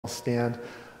stand.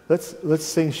 Let's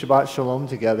sing Shabbat Shalom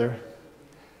together.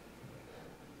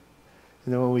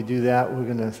 And then when we do that, we're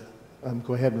going to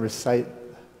go ahead and recite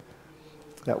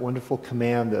that wonderful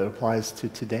command that applies to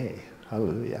today.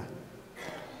 Hallelujah.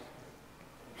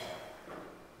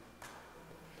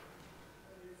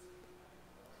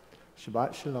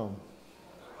 Shabbat Shalom.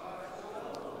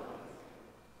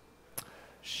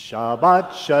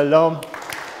 Shabbat Shalom.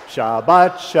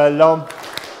 Shabbat Shalom.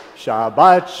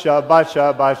 Shabbat, Shabbat,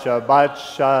 Shabbat, Shabbat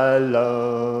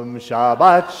Shalom.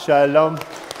 Shabbat Shalom.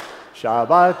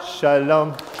 Shabbat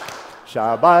Shalom.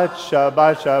 Shabbat,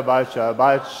 Shabbat, Shabbat,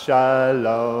 Shabbat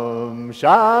Shalom.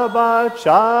 Shabbat,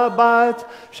 Shabbat,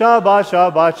 Shabbat,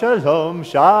 Shabbat Shalom.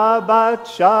 Shabbat,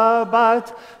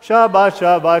 Shabbat, Shabbat,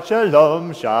 Shabbat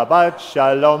Shalom. Shabbat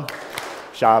Shalom.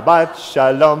 Shabbat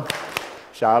Shalom.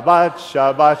 Shabbat,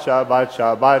 Shabbat, Shabbat,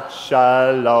 Shabbat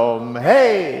Shalom.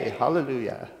 Hey,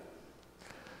 hallelujah.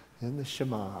 And the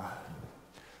Shema.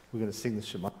 We're going to sing the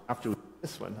Shema after we do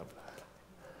this one.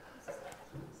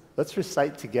 Let's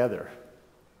recite together.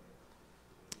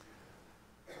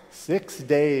 6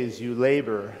 days you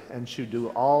labor and should do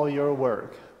all your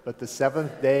work, but the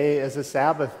seventh day is a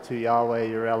Sabbath to Yahweh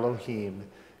your Elohim.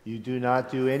 You do not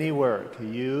do any work,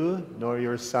 you, nor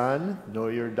your son,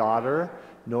 nor your daughter,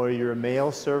 nor your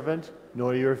male servant,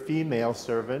 nor your female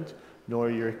servant, nor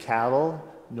your cattle,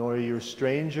 nor your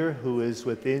stranger who is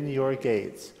within your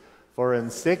gates. For in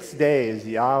 6 days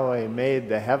Yahweh made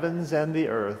the heavens and the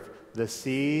earth, the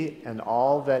sea and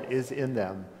all that is in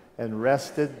them, and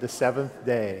rested the seventh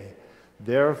day.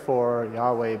 Therefore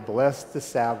Yahweh blessed the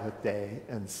Sabbath day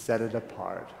and set it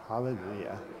apart.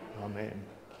 Hallelujah. Amen.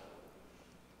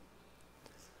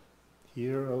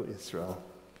 Hear, O Israel.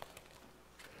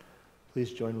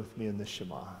 Please join with me in the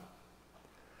Shema.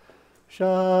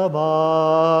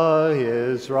 Shema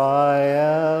Israel,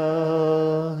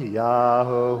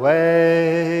 Yahweh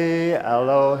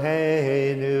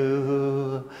Eloheinu,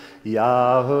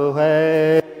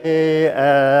 Yahweh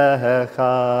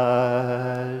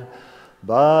Echad,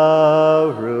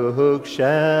 Baruch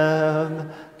Shem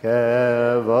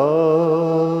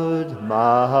Kevod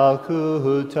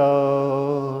Malkuto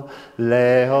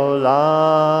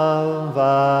Leolam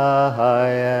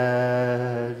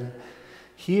Vayed.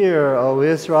 Hear, O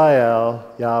Israel,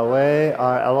 Yahweh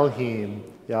our Elohim,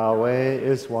 Yahweh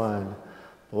is one.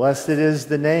 Blessed is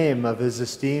the name of his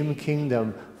esteemed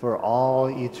kingdom for all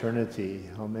eternity.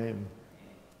 Amen.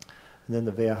 And then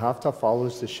the Ve'ahavta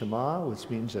follows the Shema, which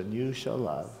means, and you shall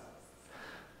love.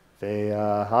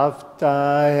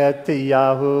 Ve'ahavta et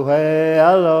Yahweh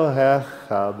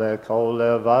Elohecha be'kol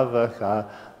levavecha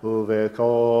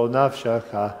uve'kol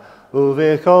nafshecha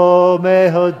uve'kol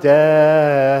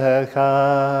mehodecha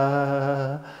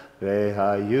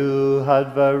ve'hayu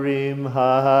hadvarim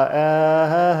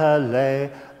ha'ele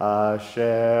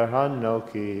asher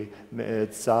hanoki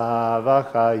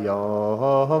mitzavacha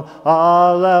yom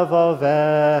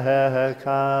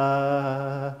alevovecha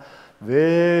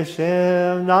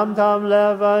v'shem namtam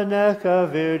levanecha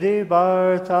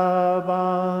v'dibarta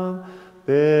bam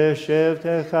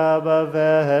b'shivtecha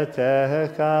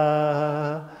b'vetecha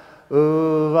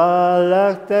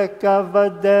uvalektecha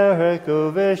v'derek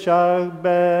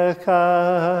uv'sharbeka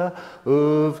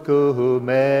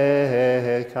uvkumecha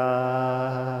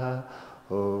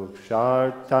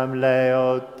uvshartam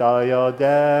leota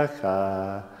yodecha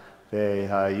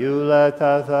ve'hayu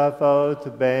letatafot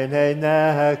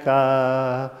b'neinecha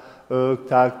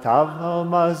uktaktav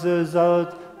mazuzot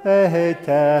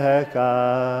ve'techa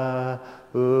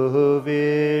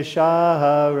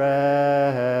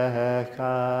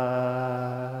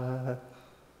uvishareka.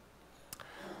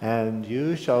 And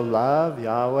you shall love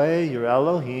Yahweh your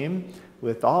Elohim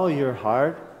with all your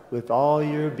heart, with all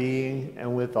your being,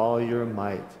 and with all your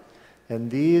might.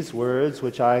 And these words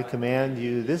which I command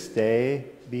you this day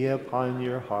be upon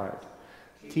your heart.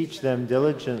 Teach them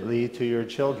diligently to your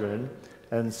children,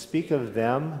 and speak of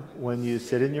them when you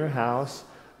sit in your house,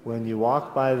 when you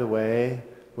walk by the way,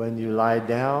 when you lie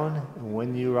down, and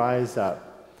when you rise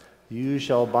up. You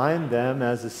shall bind them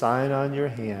as a sign on your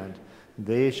hand.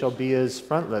 They shall be as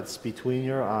frontlets between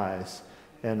your eyes,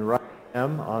 and write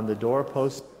them on the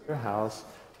doorposts of your house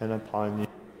and upon your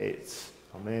gates.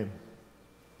 Amen.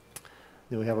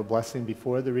 Do we have a blessing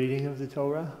before the reading of the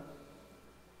Torah?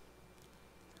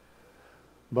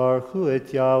 Baruch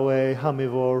et Yahweh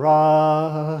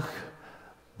hamivorach,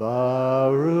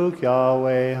 Baruch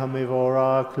Yahweh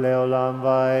Hamivorak Leolam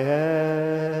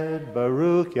Vahed.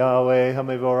 Baruch Yahweh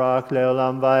Hamivorak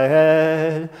Leolam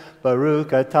Vahed. Baruch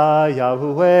Atah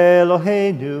Yahuwah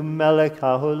Eloheinu Melech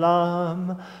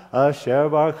HaOlam.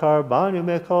 Asher Barakar Banu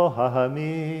Mikol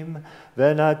Hahamim.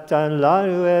 Venatan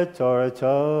Lanu Et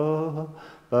Torato.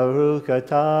 Baruch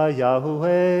Atah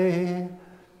Yahuwah.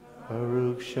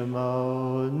 Baruch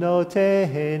Shemo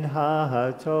Notein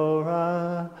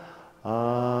HaTorah.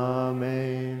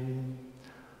 Amen.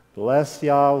 Bless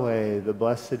Yahweh, the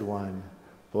Blessed One.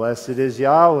 Blessed is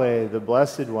Yahweh, the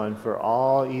Blessed One, for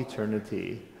all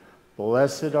eternity.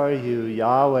 Blessed are you,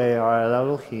 Yahweh, our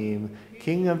Elohim,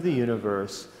 King of the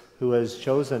universe, who has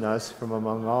chosen us from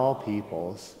among all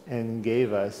peoples and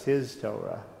gave us his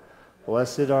Torah.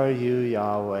 Blessed are you,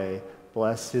 Yahweh.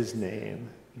 Bless his name,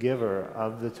 giver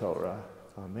of the Torah.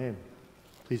 Amen.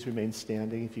 Please remain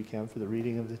standing if you can for the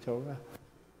reading of the Torah.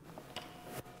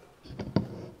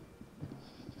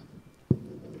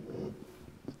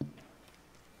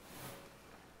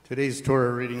 Today's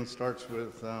Torah reading starts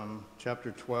with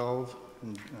chapter 12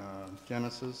 in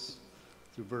Genesis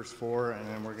through verse 4, and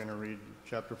then we're going to read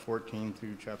chapter 14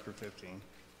 through chapter 15.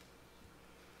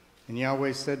 And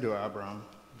Yahweh said to Abram,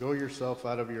 "Go yourself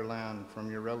out of your land, from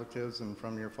your relatives and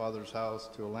from your father's house,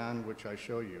 to a land which I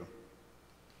show you.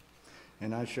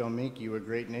 And I shall make you a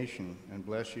great nation, and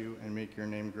bless you, and make your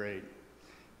name great.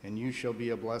 And you shall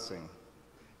be a blessing.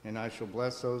 And I shall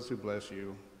bless those who bless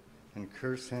you, and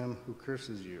curse him who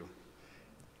curses you.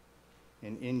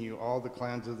 And in you all the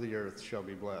clans of the earth shall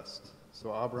be blessed."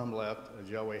 So Abram left as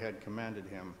Yahweh had commanded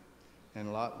him,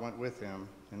 and Lot went with him,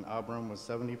 and Abram was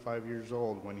 75 years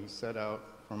old when he set out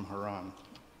from Haran.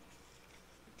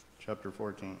 Chapter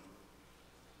 14.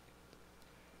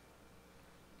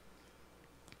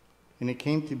 And it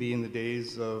came to be in the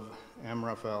days of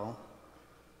Amraphel,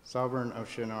 sovereign of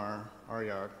Shinar,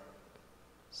 Aryak,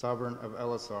 sovereign of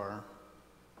Elasar,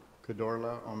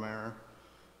 Kedorla, Omer,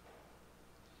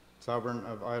 sovereign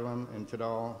of Elam, and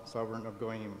Tidal, sovereign of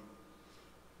Goim,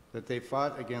 that they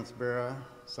fought against Bera,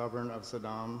 sovereign of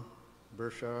Saddam,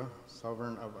 Bersha,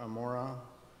 sovereign of Amorah,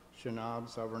 Shinab,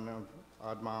 sovereign of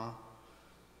Admah,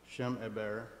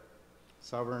 Shem-Eber,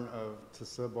 sovereign of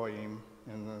Teseboim,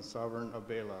 and the sovereign of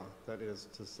Bela, that is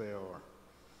Teseor.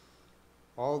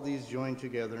 All these joined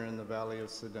together in the valley of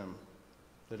Siddim,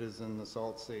 that is in the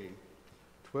Salt Sea.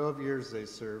 12 years they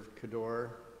served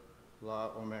Kedor La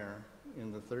Omer.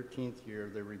 In the 13th year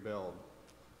they rebelled.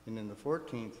 And in the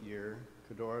 14th year,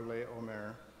 Kedor La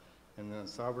Omer and the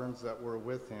sovereigns that were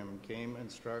with him came and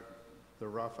struck the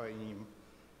Raphaim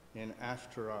in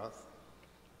Ashtaroth,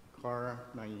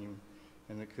 Karnaim,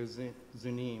 and the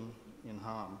Kuzunim in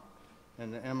Ham,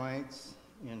 and the Emites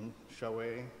in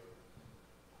Shaweh,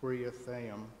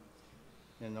 Horiathaim,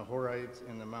 and the Horites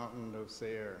in the mountain of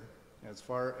Seir, as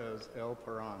far as El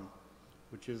Paran,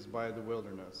 which is by the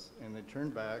wilderness. And they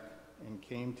turned back and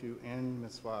came to En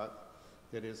Misfat,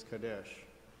 that is Kadesh,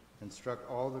 and struck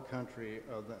all the country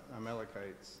of the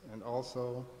Amalekites, and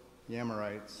also the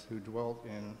Amorites who dwelt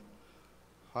in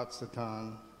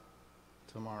Hatzatan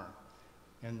Tamar,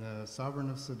 and the sovereign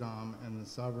of Saddam, and the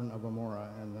sovereign of Amorah,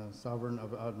 and the sovereign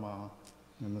of Admah,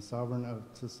 and the sovereign of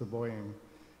Teseboim,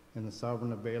 and the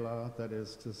sovereign of Bela, that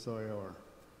is Tesoor,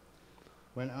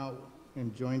 went out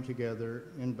and joined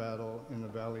together in battle in the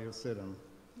valley of Siddim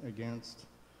against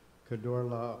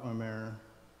Kedorla Omer,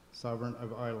 sovereign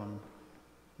of Elam,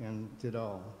 and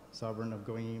Tidal, sovereign of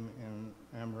Goim, and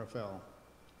Amraphel,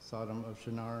 Sodom of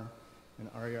Shinar, and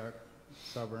Aryak,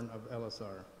 sovereign of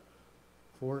Elasar.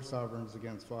 4 sovereigns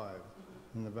against 5.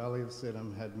 And the valley of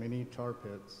Siddim had many tar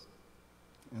pits,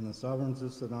 and the sovereigns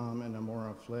of Sodom and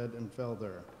Amorah fled and fell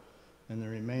there, and the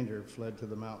remainder fled to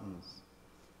the mountains.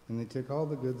 And they took all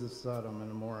the goods of Sodom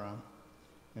and Amorah,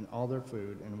 and all their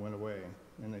food, and went away.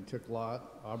 And they took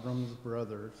Lot, Abram's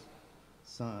brother's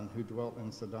son, who dwelt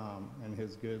in Sodom, and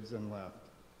his goods, and left.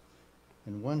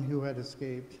 And one who had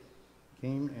escaped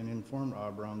came and informed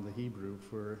Abram the Hebrew,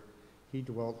 for he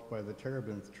dwelt by the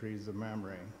terebinth trees of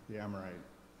Mamre, the Amorite,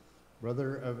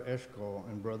 brother of Eshcol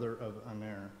and brother of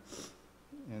Aner.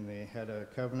 And they had a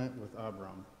covenant with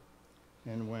Abram.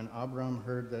 And when Abram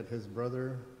heard that his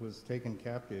brother was taken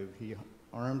captive, he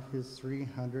armed his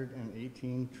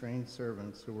 318 trained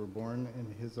servants who were born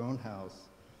in his own house,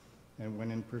 and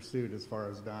went in pursuit as far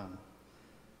as Dan.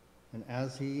 And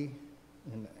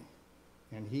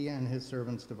he and his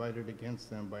servants divided against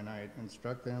them by night, and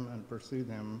struck them and pursued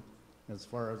them as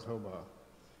far as Hobah,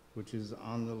 which is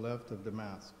on the left of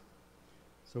Damascus.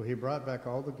 So he brought back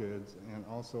all the goods, and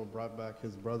also brought back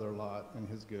his brother Lot and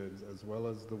his goods, as well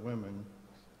as the women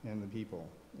and the people.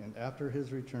 And after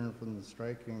his return from the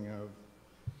striking of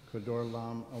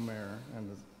Kedorlaomer and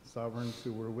the sovereigns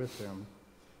who were with him,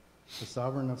 the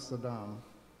sovereign of Sodom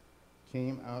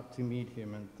came out to meet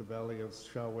him at the valley of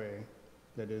Shaweh,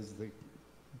 that is the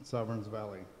sovereign's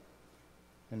valley.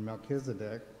 And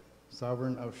Melchizedek,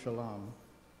 sovereign of Shalom,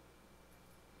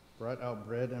 brought out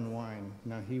bread and wine.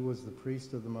 Now he was the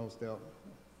priest of the Most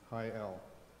High El.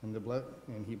 And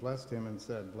he blessed him and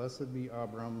said, Blessed be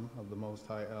Abram of the Most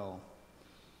High El,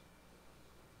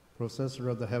 possessor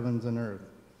of the heavens and earth,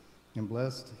 and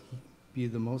blessed be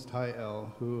the Most High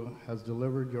El, who has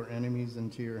delivered your enemies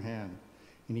into your hand.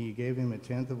 And he gave him a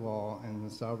tenth of all, and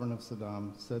the sovereign of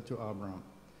Sodom said to Abram,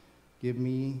 Give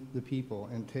me the people,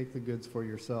 and take the goods for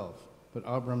yourself. But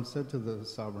Abram said to the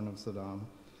sovereign of Sodom,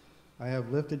 I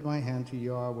have lifted my hand to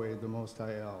Yahweh, the Most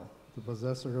High El, the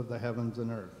possessor of the heavens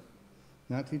and earth,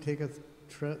 not to take a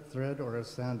thread or a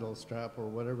sandal strap or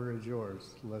whatever is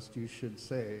yours, lest you should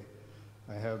say,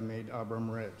 I have made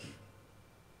Abram rich,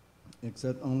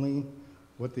 except only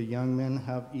what the young men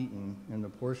have eaten, and the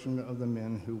portion of the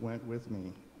men who went with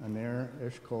me, Aner,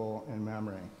 Eshcol, and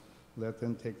Mamre. Let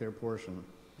them take their portion.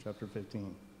 Chapter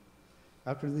 15.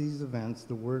 After these events,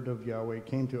 the word of Yahweh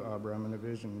came to Abram in a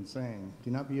vision, saying,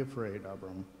 Do not be afraid,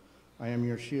 Abram. I am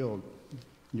your shield.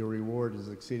 Your reward is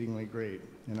exceedingly great.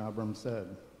 And Abram said,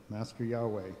 Master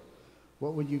Yahweh,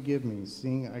 what would you give me,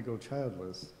 seeing I go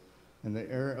childless? And the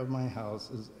heir of my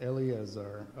house is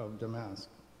Eleazar of Damascus.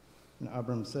 And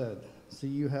Abram said, See,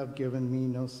 you have given me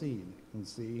no seed, and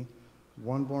see,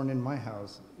 one born in my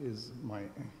house is my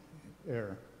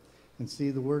heir. And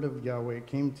see, the word of Yahweh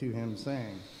came to him,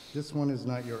 saying, This one is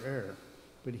not your heir,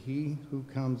 but he who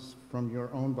comes from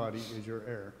your own body is your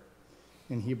heir.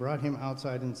 And he brought him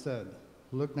outside and said,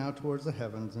 Look now towards the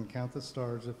heavens and count the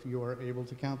stars if you are able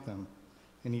to count them.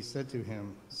 And he said to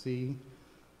him, See,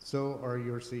 so are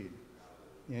your seed.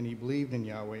 And he believed in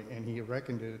Yahweh, and he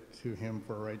reckoned it to him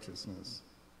for righteousness.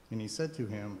 And he said to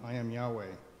him, I am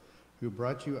Yahweh, who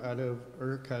brought you out of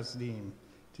Ur-Kasdim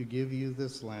to give you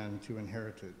this land to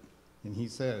inherit it. And he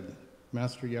said,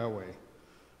 Master Yahweh,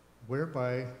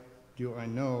 whereby do I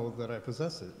know that I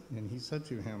possess it? And he said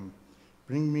to him,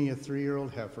 Bring me a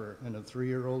 3-year-old heifer, and a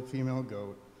 3-year-old female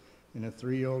goat, and a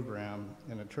 3-year-old ram,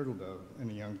 and a turtle dove, and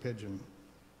a young pigeon.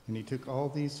 And he took all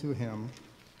these to him,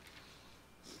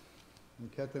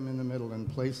 and cut them in the middle,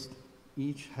 and placed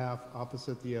each half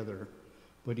opposite the other.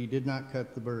 But he did not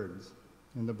cut the birds.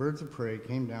 And the birds of prey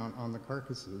came down on the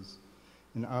carcasses,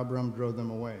 and Abram drove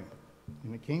them away.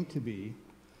 And it came to be,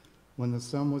 when the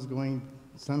sun was going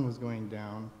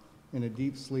down, and a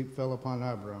deep sleep fell upon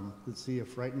Abram, that see, a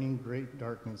frightening great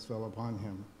darkness fell upon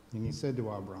him. And he said to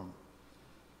Abram,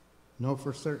 Know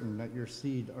for certain that your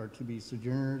seed are to be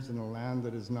sojourners in a land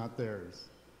that is not theirs,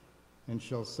 and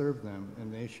shall serve them,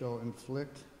 and they shall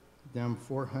inflict them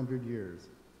 400 years.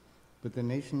 But the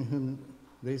nation whom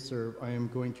they serve I am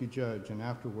going to judge, and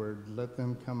afterward let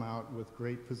them come out with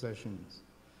great possessions.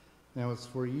 Now as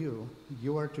for you,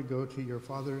 you are to go to your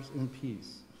fathers in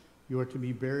peace. You are to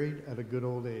be buried at a good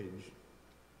old age.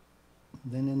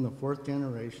 Then in the 4th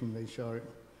generation they shall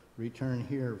return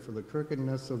here, for the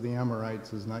crookedness of the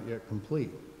Amorites is not yet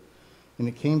complete. And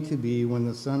it came to be, when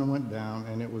the sun went down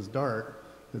and it was dark,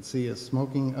 that see, a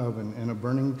smoking oven and a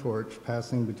burning torch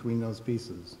passing between those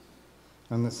pieces.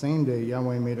 On the same day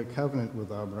Yahweh made a covenant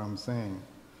with Abram, saying,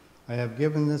 I have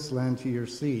given this land to your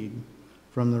seed,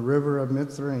 from the river of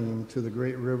Mitzrayim to the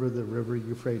great river, the river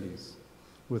Euphrates,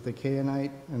 with the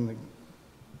Canaanite and the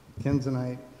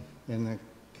Kenzanite and the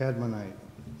Cadmonite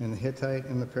and the Hittite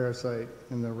and the Perizzite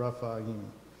and the Rephaim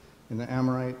and the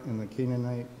Amorite and the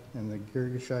Canaanite and the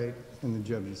Girgashite and the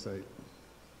Jebusite.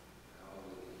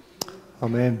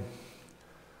 Amen.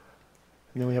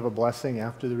 And then we have a blessing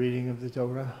after the reading of the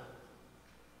Torah.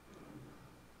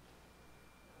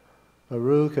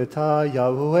 Baruch atah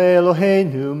Yahweh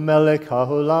Eloheinu melech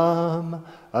haolam,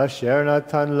 asher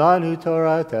natan lanu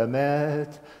Torah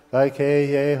emet,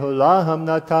 v'keyeh olam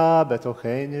nata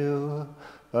betochenu.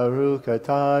 Baruch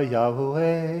atah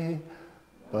Yahweh,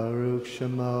 Baruch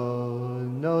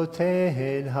Shemo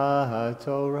noten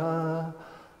ha-Torah.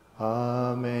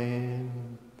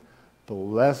 Amen.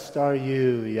 Blessed are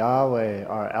you, Yahweh,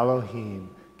 our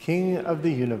Elohim, King of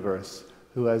the universe,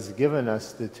 who has given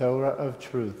us the Torah of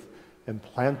truth and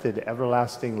planted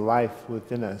everlasting life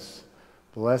within us.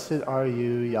 Blessed are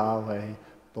you, Yahweh.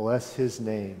 Bless his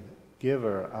name,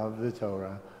 giver of the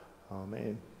Torah.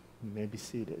 Amen. You may be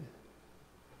seated.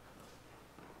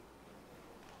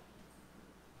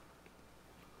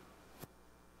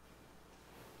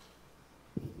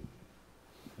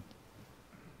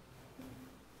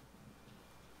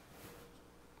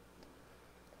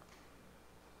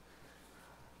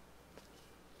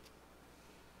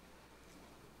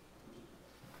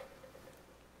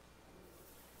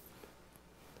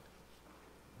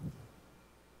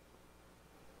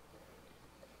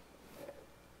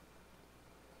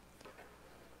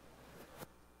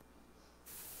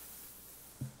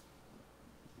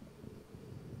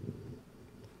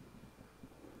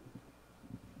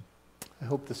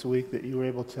 hope this week that you were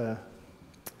able to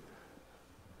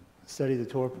study the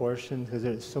Torah portion, because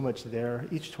there's so much there.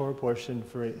 Each Torah portion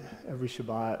for every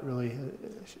Shabbat really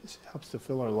helps to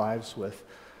fill our lives with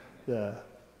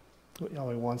what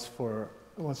Yahweh wants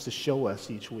to show us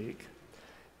each week.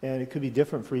 And it could be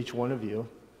different for each one of you.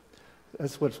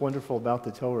 That's what's wonderful about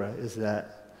the Torah, is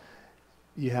that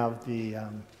you have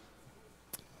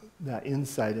that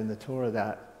insight in the Torah,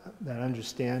 that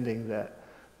understanding that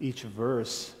each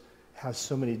verse has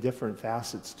so many different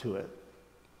facets to it,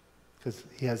 because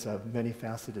he has a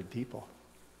many-faceted people.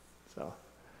 So,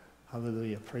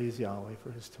 hallelujah, praise Yahweh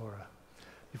for his Torah.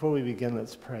 Before we begin,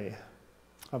 let's pray.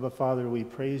 Abba, Father, we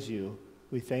praise you.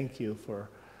 We thank you for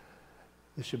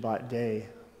the Shabbat day,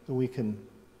 that we can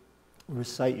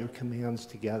recite your commands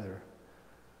together,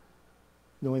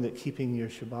 knowing that keeping your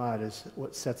Shabbat is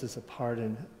what sets us apart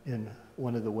in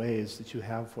one of the ways that you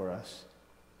have for us.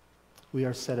 We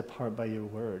are set apart by your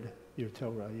word, your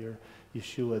Torah, your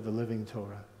Yeshua, the living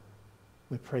Torah.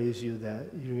 We praise you that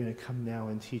you're going to come now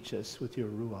and teach us with your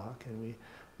Ruach, and we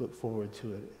look forward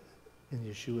to it in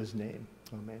Yeshua's name.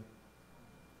 Amen.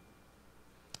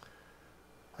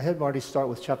 I had Marty start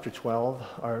with chapter 12.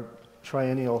 Our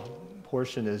triennial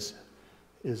portion is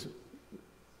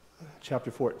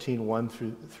chapter 14, 1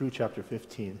 through chapter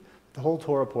 15. The whole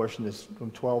Torah portion is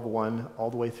from 12:1 all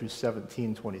the way through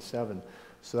 17:27.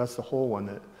 So that's the whole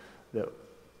one that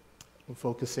we're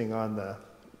focusing on the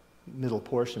middle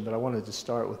portion. But I wanted to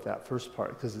start with that first part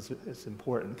because it's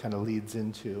important, kind of leads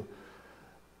into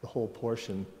the whole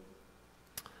portion.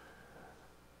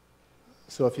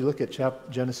 So if you look at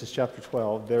Genesis chapter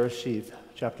 12, Beresheet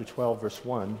chapter 12, verse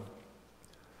 1,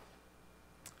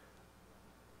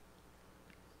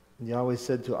 and Yahweh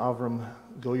said to Avram,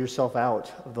 "Go yourself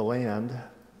out of the land,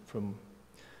 from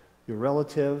your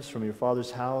relatives, from your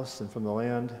father's house, and from the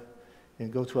land,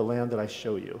 and go to a land that I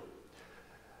show you."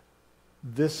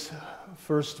 This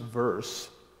first verse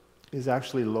is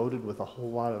actually loaded with a whole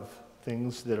lot of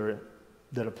things that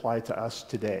apply to us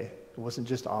today. It wasn't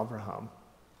just Abraham.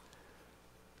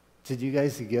 Did you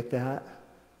guys get that?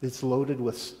 It's loaded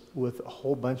with a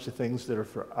whole bunch of things that are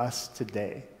for us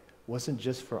today. It wasn't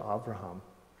just for Abraham.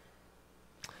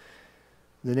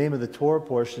 The name of the Torah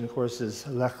portion, of course, is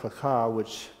Lech Lecha,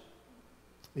 which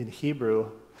in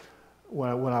Hebrew,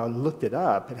 when I looked it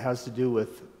up, it has to do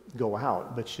with go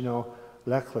out. But you know,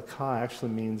 Lech Lecha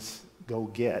actually means go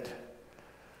get.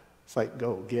 It's like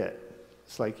go get.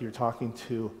 It's like you're talking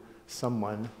to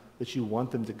someone that you want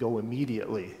them to go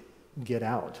immediately, get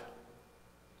out.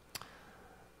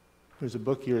 There's a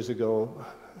book years ago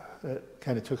that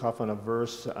kind of took off on a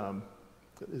verse that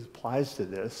applies to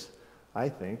this, I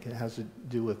think. It has to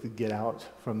do with the get out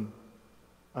from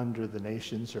under the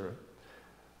nations, or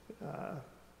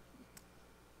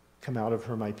come out of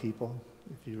her, my people,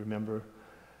 if you remember.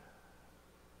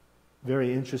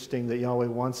 Very interesting that Yahweh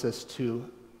wants us to,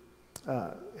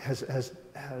 has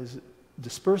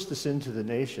dispersed us into the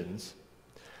nations.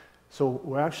 So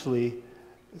we're actually,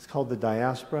 it's called the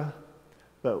diaspora,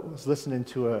 but I was listening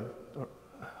to a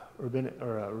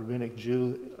rabbinic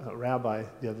Jew rabbi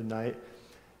the other night,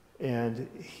 and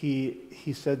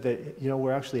he said that, you know,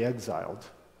 we're actually exiled.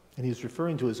 And he's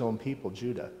referring to his own people,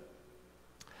 Judah.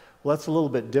 Well, that's a little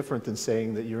bit different than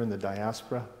saying that you're in the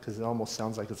diaspora, because it almost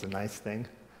sounds like it's a nice thing,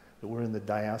 that we're in the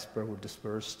diaspora, we're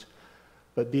dispersed.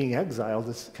 But being exiled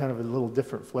is kind of a little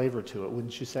different flavor to it,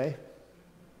 wouldn't you say?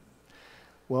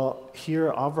 Well,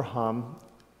 here, Abraham,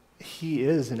 he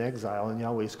is in exile, and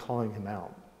Yahweh is calling him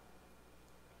out.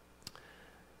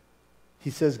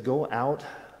 He says, go out,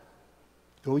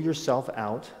 go yourself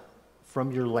out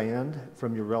from your land,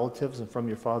 from your relatives, and from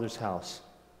your father's house.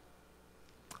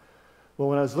 Well,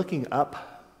 when I was looking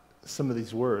up some of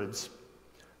these words,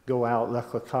 go out, Lech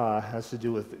Lecha, has to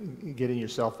do with getting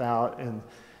yourself out,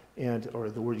 or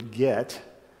the word get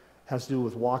has to do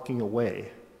with walking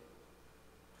away.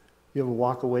 You ever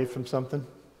walk away from something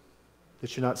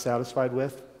that you're not satisfied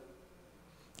with?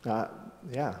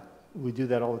 Yeah, we do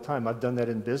that all the time. I've done that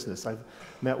in business. I've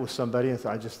met with somebody and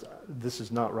thought, this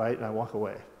is not right, and I walk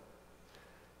away.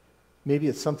 Maybe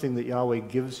it's something that Yahweh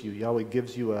gives you. Yahweh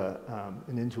gives you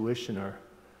an intuition, or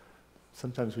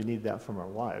sometimes we need that from our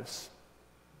wives.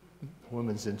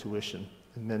 Women's intuition,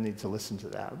 and men need to listen to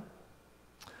that.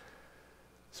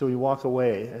 So we walk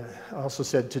away. I also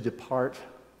said to depart,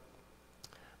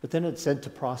 but then it said to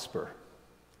prosper.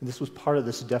 And this was part of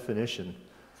this definition.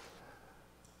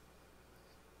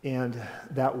 And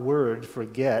that word for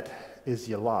get is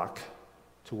yalak,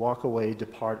 to walk away,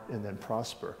 depart, and then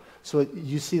prosper. So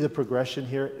you see the progression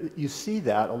here. You see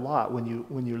that a lot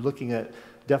when you're looking at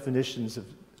definitions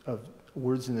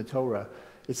words in the Torah,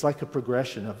 it's like a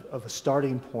progression of a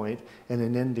starting point and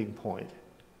an ending point.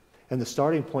 And the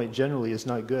starting point generally is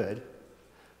not good,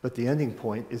 but the ending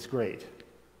point is great.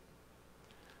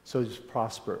 So just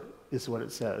prosper is what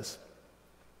it says.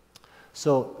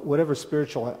 So whatever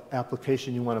spiritual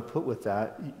application you want to put with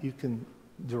that, you can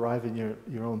derive in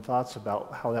your own thoughts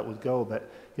about how that would go. But,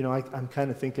 I'm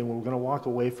kind of thinking we're going to walk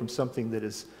away from something that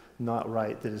is not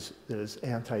right, that is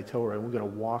anti-Torah, and we're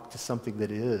going to walk to something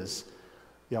that is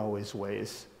Yahweh's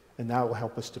ways, and that will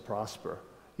help us to prosper.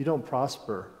 You don't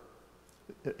prosper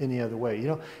any other way.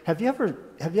 Have you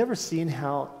ever seen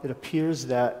how it appears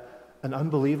that an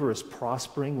unbeliever is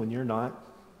prospering when you're not?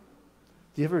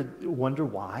 Do you ever wonder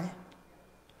why?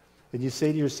 And you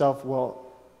say to yourself, well,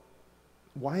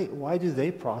 why do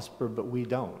they prosper but we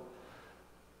don't?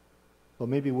 Well,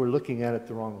 maybe we're looking at it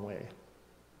the wrong way.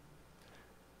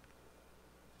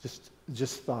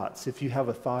 Just thoughts. If you have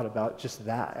a thought about just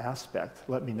that aspect,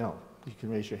 let me know. You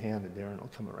can raise your hand and Darren will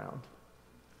come around.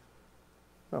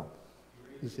 Oh,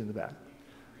 he's in the back.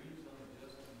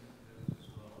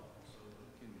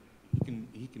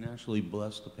 He can actually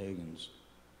bless the pagans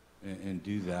and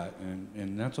do that,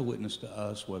 and that's a witness to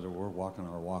us whether we're walking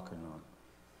our walk or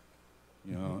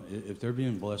not. If they're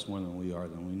being blessed more than we are,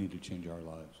 then we need to change our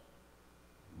lives.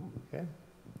 Okay,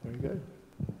 very good.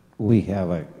 We have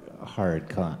a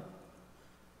hard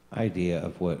idea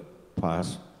of what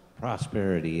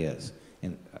prosperity is.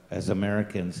 And as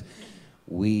Americans,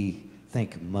 we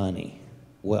think money,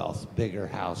 wealth, bigger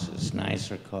houses,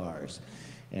 nicer cars.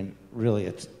 And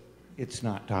really, it's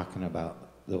not talking about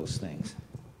those things.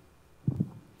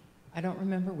 I don't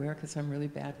remember where, because I'm really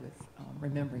bad with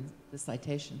remembering the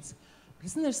citations. But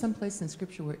isn't there some place in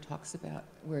Scripture where it talks about,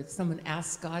 where someone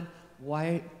asks God,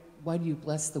 why do you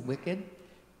bless the wicked?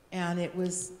 And it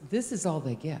was, this is all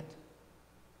they get.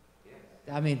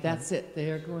 I mean, that's it. They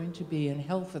are going to be in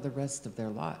hell for the rest of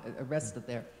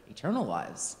their eternal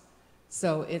lives.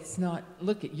 So it's not,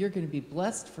 you're going to be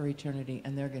blessed for eternity,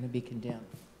 and they're going to be condemned.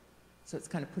 So it's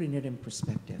kind of putting it in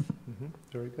perspective. Mm-hmm.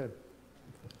 Very good.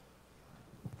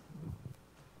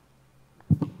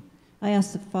 I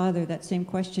asked the father that same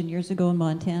question years ago in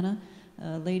Montana.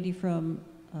 A lady from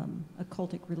a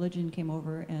cultic religion came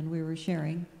over, and we were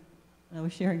sharing. I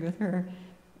was sharing with her,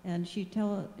 and she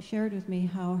shared with me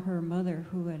how her mother,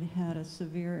 who had had a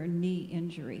severe knee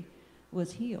injury,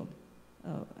 was healed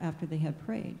after they had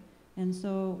prayed. And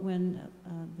so when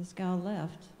this gal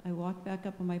left, I walked back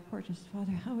up on my porch and said,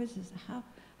 Father, how is this?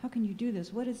 How can you do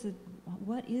this? What is it?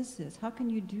 What is this? How can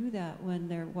you do that when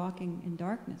they're walking in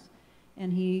darkness?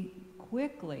 And he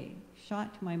quickly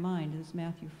shot to my mind is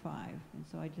Matthew 5. And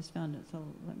so I just found it, so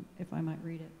if I might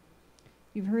read it.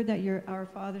 You've heard that our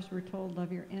fathers were told,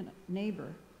 love your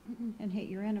neighbor and hate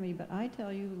your enemy. But I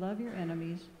tell you, love your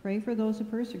enemies, pray for those who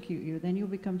persecute you. Then you'll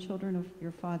become children of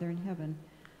your Father in heaven,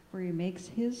 where he makes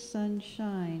his sun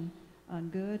shine on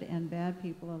good and bad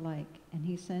people alike. And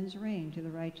he sends rain to the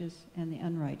righteous and the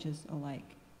unrighteous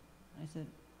alike. I said,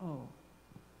 oh,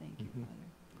 thank you,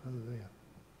 Father. Hallelujah.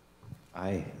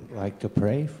 I like to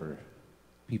pray for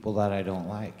people that I don't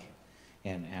like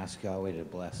and ask Yahweh to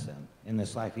bless them in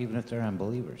this life, even if they're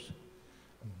unbelievers.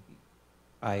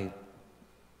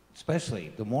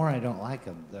 Especially the more I don't like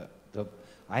them,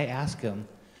 I ask them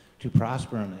to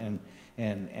prosper them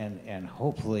and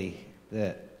hopefully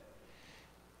that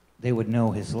they would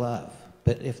know his love.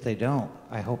 But if they don't,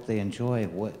 I hope they enjoy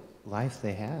what life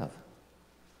they have.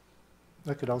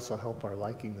 That could also help our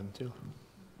liking them too.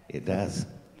 It does.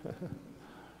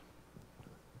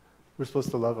 We're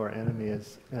supposed to love our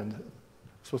enemies and we're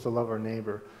supposed to love our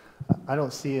neighbor. I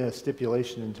don't see a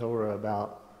stipulation in Torah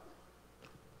about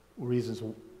reasons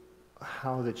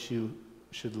how that you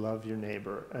should love your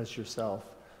neighbor as yourself.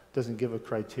 It doesn't give a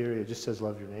criteria, it just says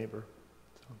love your neighbor.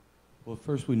 So. Well,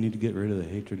 first we need to get rid of the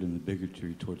hatred and the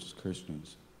bigotry towards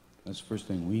Christians. That's the first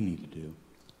thing we need to do.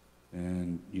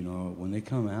 And, when they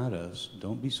come at us,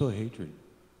 don't be so hatred.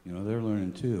 They're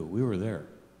learning too. We were there.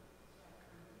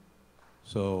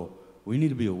 So we need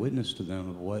to be a witness to them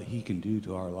of what he can do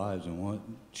to our lives and what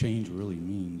change really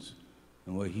means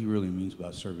and what he really means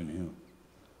about serving him.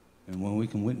 And when we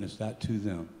can witness that to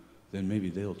them, then maybe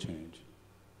they'll change.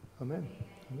 Amen.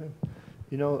 Amen.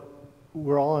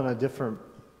 We're all on a different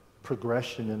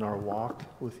progression in our walk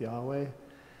with Yahweh.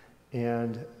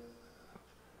 And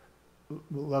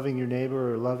loving your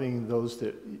neighbor or loving those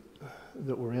that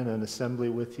were in an assembly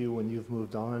with you when you've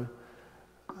moved on,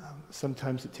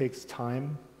 sometimes it takes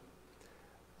time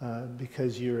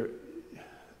because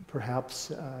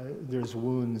perhaps there's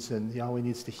wounds and Yahweh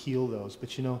needs to heal those.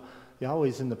 But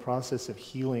Yahweh's in the process of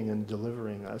healing and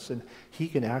delivering us, and he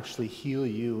can actually heal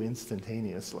you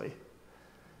instantaneously.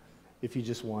 if you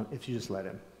just let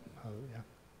him. Hallelujah.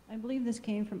 I believe this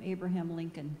came from Abraham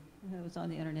Lincoln. It was on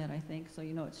the internet, I think, so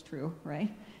you know it's true, right?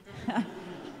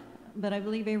 But I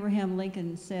believe Abraham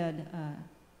Lincoln said,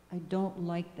 I don't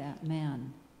like that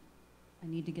man. I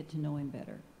need to get to know him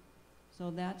better.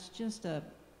 So that's just a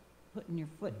putting your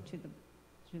foot to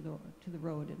the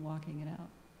road and walking it out.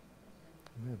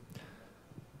 Amen.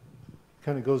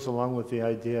 Kind of goes along with the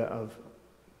idea of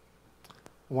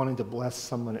wanting to bless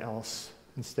someone else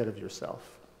instead of yourself.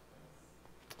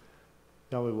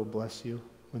 Yahweh will bless you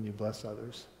when you bless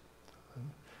others.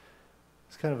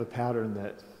 It's kind of a pattern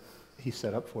that he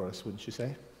set up for us, wouldn't you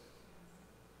say?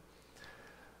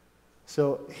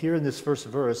 So here in this first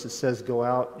verse, it says, go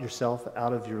out yourself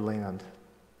out of your land.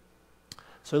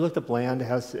 So I looked up land. It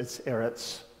has its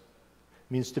eretz.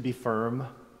 It means to be firm.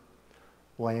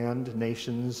 Land,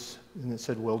 nations, and it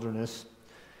said wilderness.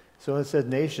 So it said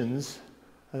nations.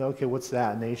 I thought, okay, what's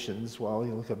that, nations? Well,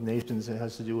 you look up nations, it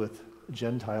has to do with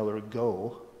Gentile or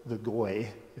the goy,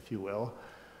 if you will.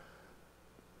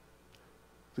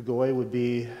 The goy would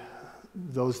be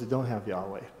those that don't have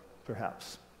Yahweh,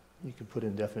 perhaps. You could put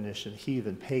in definition,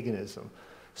 heathen, paganism.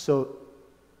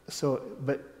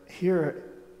 But here,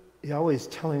 Yahweh is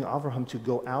telling Abraham to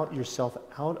go out yourself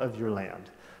out of your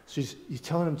land. So he's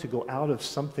telling him to go out of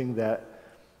something that,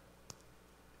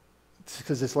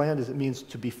 because this land it means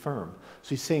to be firm. So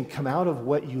he's saying, come out of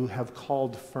what you have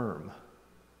called firm.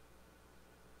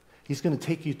 He's going to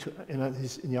take you to,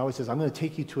 and Yahweh says, I'm going to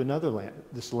take you to another land,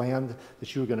 this land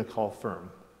that you were going to call firm,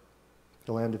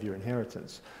 the land of your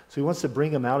inheritance. So he wants to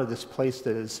bring him out of this place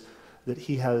that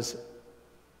he has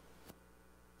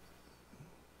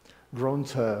grown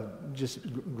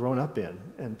up in,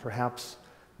 and perhaps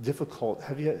difficult.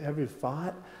 Have you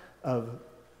thought of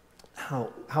how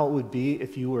it would be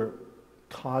if you were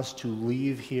caused to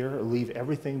leave here, leave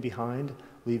everything behind,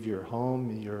 leave your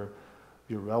home, your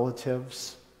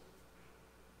relatives,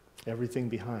 everything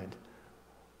behind?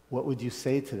 What would you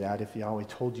say to that if Yahweh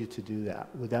told you to do that?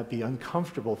 Would that be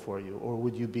uncomfortable for you, or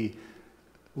would you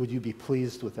be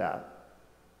pleased with that?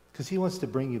 Because he wants to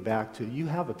bring you back to, you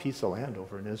have a piece of land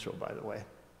over in Israel, by the way.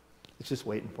 It's just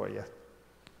waiting for you.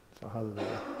 So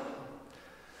hallelujah.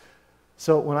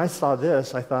 So when I saw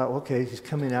this, I thought, okay, he's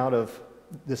coming out of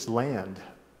this land.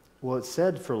 Well, it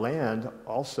said for land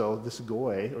also, this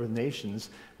goy, or nations,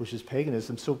 which is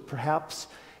paganism. So perhaps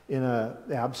in an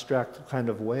abstract kind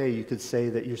of way, you could say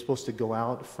that you're supposed to go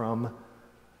out from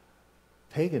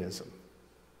paganism,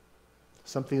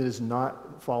 something that is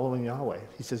not following Yahweh.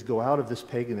 He says, go out of this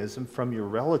paganism from your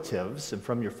relatives and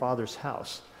from your father's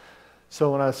house.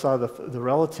 So when I saw the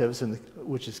relatives,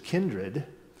 which is kindred,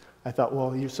 I thought,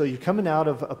 well, you're coming out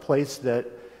of a place that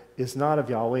is not of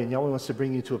Yahweh, and Yahweh wants to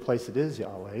bring you to a place that is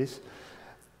Yahweh's.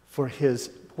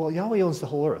 Yahweh owns the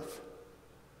whole earth.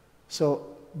 So,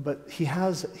 but he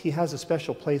has a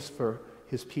special place for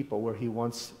his people where he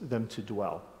wants them to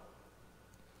dwell.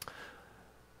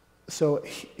 So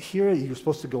here you're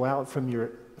supposed to go out from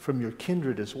your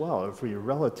kindred as well, or for your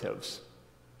relatives.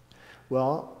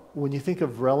 Well, when you think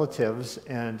of relatives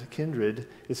and kindred,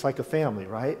 it's like a family,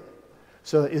 right?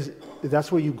 So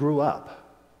that's where you grew up.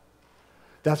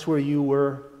 That's where you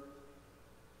were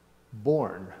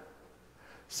born.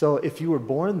 So if you were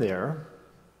born there,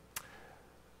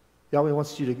 Yahweh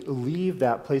wants you to leave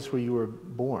that place where you were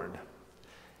born.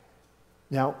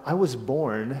 Now, I was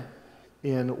born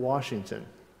in Washington,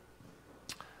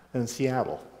 in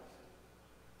Seattle.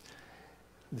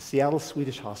 The Seattle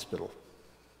Swedish Hospital.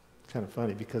 Kind of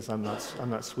funny because I'm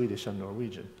not Swedish, I'm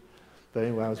Norwegian. But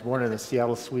anyway, I was born in the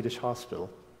Seattle Swedish Hospital.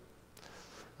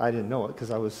 I didn't know it because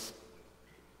I was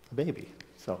a baby,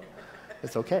 so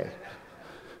it's okay.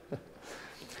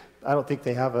 I don't think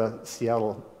they have a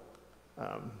Seattle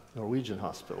Norwegian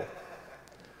hospital.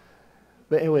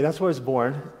 But anyway, that's where I was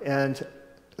born, and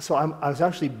so I was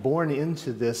actually born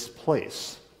into this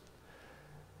place.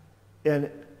 And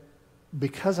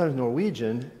because I'm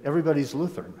Norwegian, everybody's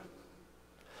Lutheran.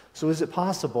 So is it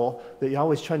possible that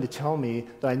Yahweh's trying to tell me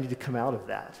that I need to come out of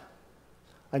that?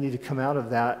 I need to come out of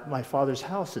that, my father's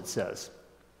house, it says,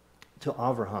 to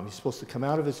Abraham. He's supposed to come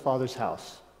out of his father's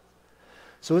house.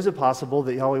 So is it possible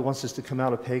that Yahweh wants us to come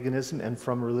out of paganism and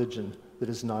from religion that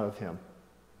is not of him?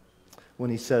 When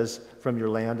he says, from your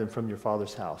land and from your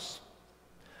father's house.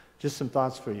 Just some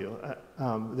thoughts for you.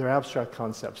 They're abstract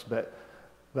concepts, but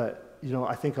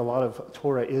I think a lot of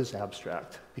Torah is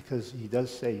abstract because he does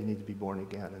say you need to be born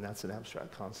again, and that's an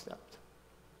abstract concept.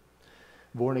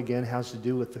 Born again has to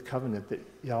do with the covenant that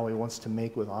Yahweh wants to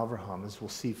make with Abraham, as we'll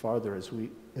see farther as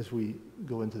we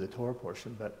go into the Torah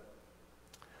portion. But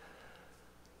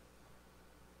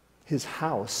his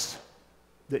house,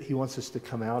 that he wants us to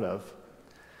come out of.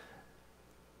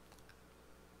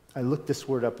 I looked this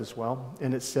word up as well,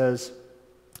 and it says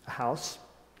house,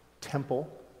 temple,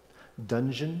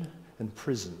 dungeon, and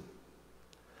prison.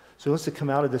 So he wants to come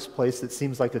out of this place that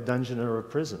seems like a dungeon or a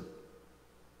prison.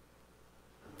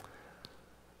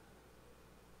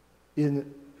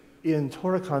 In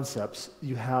Torah concepts,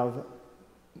 you have,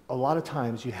 a lot of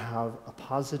times you have a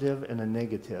positive and a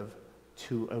negative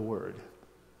to a word.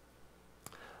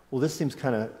 Well, this seems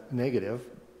kind of negative,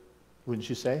 wouldn't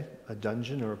you say? A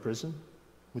dungeon or a prison?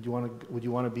 Would you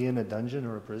want to be in a dungeon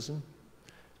or a prison?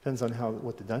 Depends on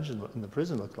what the dungeon and the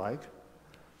prison looked like.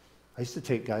 I used to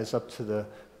take guys up to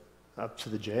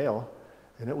the jail,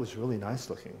 and it was really nice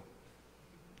looking.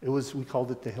 We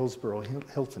called it the Hillsborough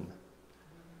Hilton.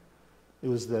 It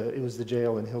was the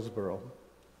jail in Hillsborough,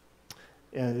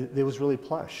 and it was really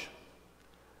plush.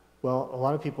 Well, a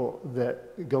lot of people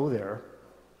that go there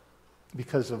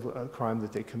because of a crime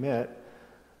that they commit,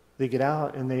 they get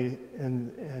out and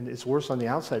it's worse on the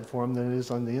outside for them than it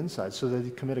is on the inside. So they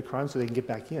commit a crime so they can get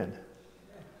back in.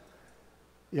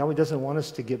 Yahweh doesn't want us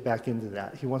to get back into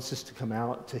that. He wants us to come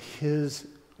out to His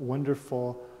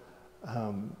wonderful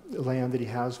land that He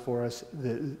has for us,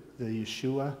 the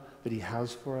Yeshua that He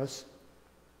has for us.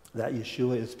 That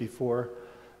Yeshua is before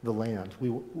the land.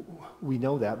 We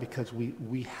know that because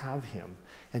we have Him.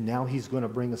 And now He's going to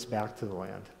bring us back to the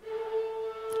land.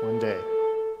 One day.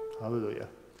 Hallelujah.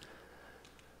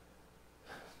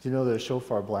 Do you know that a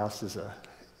shofar blast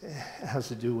has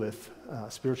to do with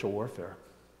spiritual warfare?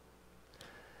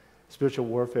 Spiritual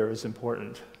warfare is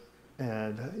important.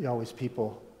 And Yahweh's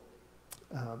people,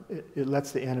 it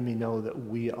lets the enemy know that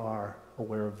we are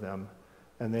aware of them.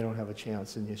 And they don't have a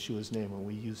chance in Yeshua's name when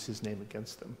we use His name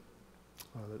against them.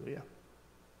 Hallelujah.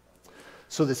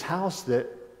 So this house that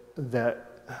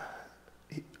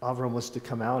Avram was to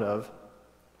come out of,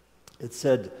 it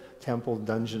said temple,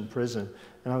 dungeon, prison.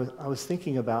 And I was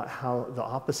thinking about how the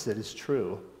opposite is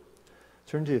true.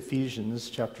 Turn to Ephesians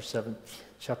chapter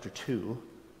 2.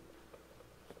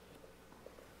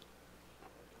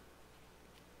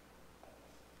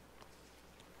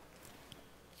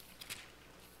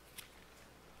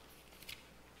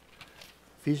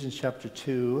 Ephesians chapter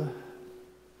 2,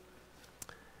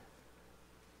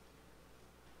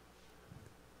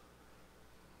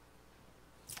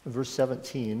 verse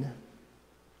 17.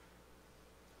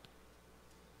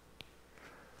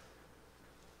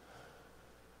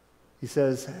 He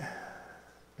says,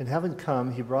 "And having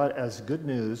come, He brought as good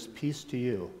news peace to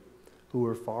you who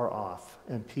were far off,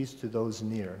 and peace to those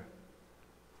near.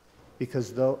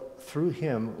 Because through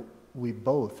Him we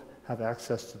both have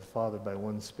access to the Father by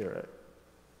one Spirit."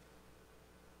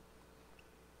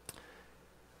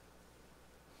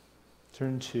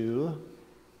 Turn to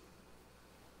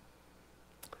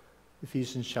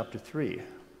Ephesians chapter 3,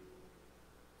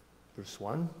 verse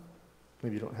 1.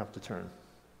 Maybe you don't have to turn.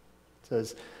 It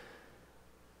says,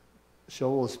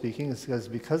 Shaul is speaking. It says,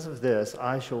 "Because of this,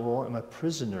 I, Shaul, am a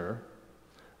prisoner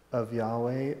of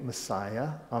Yahweh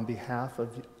Messiah on behalf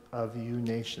of you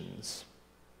nations."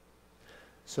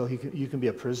 So you can be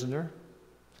a prisoner,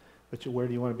 but where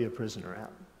do you want to be a prisoner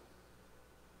at?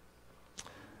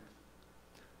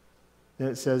 Then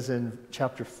it says in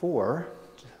chapter 4,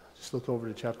 just look over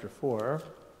to chapter 4,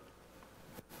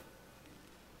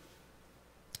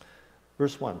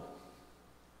 verse 1.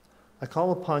 "I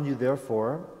call upon you,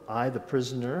 therefore, I, the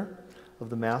prisoner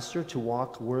of the Master, to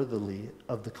walk worthily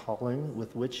of the calling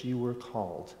with which you were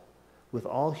called, with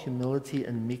all humility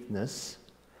and meekness,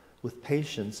 with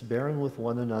patience, bearing with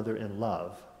one another in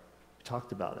love." We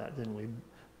talked about that, didn't we?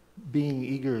 Being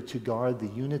eager to guard the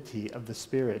unity of the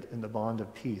Spirit in the bond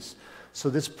of peace. So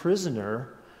this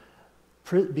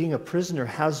being a prisoner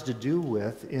has to do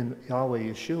with, in Yahweh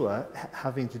Yeshua,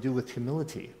 having to do with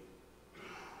humility,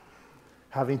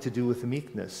 having to do with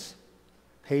meekness,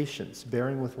 patience,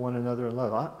 bearing with one another in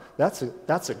love. That's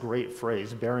a great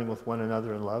phrase, bearing with one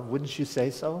another in love. Wouldn't you say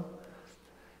so?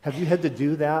 Have you had to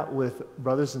do that with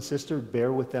brothers and sisters,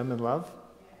 bear with them in love?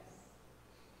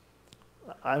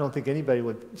 I don't think anybody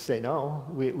would say no.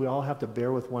 We all have to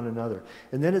bear with one another.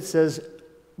 And then it says,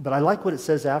 but I like what it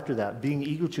says after that, being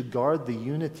eager to guard the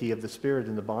unity of the Spirit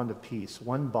in the bond of peace,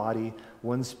 one body,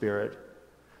 one Spirit,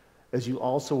 as you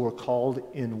also were called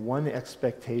in one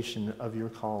expectation of your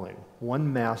calling,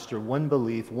 one Master, one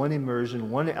belief, one immersion,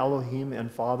 one Elohim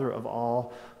and Father of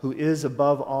all, who is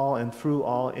above all and through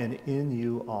all and in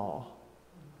you all.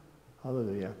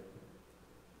 Hallelujah.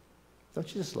 Don't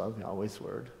you just love Yahweh's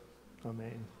word?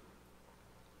 Amen.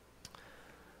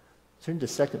 Turn to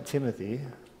 2 Timothy.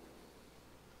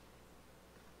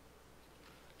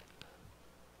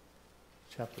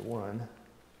 Chapter 1.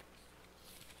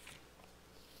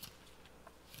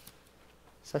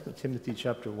 2 Timothy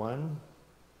chapter 1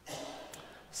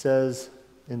 says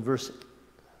in verse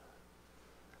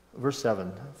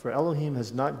 7, "For Elohim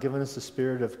has not given us a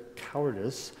spirit of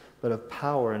cowardice, but of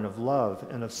power and of love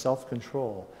and of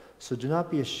self-control. So do not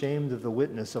be ashamed of the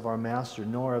witness of our master,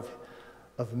 nor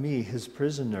of me, his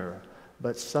prisoner,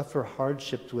 but suffer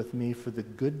hardships with me for the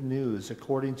good news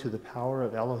according to the power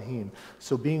of Elohim."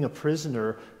 So being a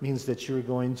prisoner means that you're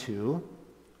going to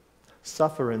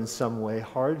suffer in some way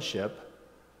hardship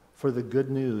for the good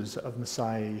news of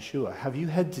Messiah Yeshua. Have you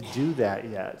had to do that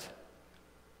yet?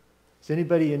 Does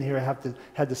anybody in here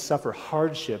had to suffer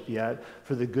hardship yet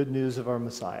for the good news of our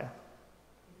Messiah?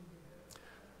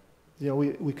 You know,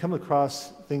 we come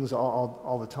across things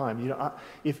all the time. You know,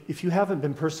 if you haven't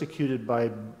been persecuted by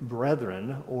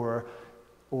brethren or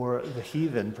the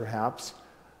heathen, perhaps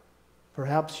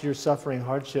you're suffering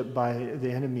hardship by the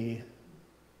enemy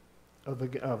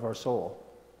of our soul.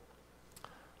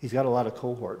 He's got a lot of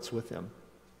cohorts with him,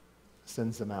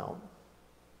 sends them out.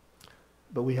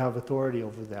 But we have authority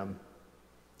over them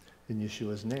in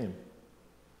Yeshua's name.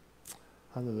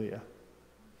 Hallelujah.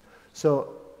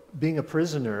 So, being a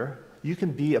prisoner, you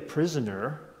can be a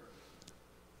prisoner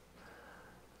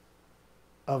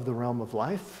of the realm of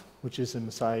life, which is in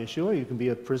Messiah Yeshua. You can be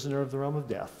a prisoner of the realm of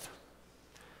death.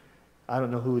 I don't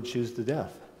know who would choose the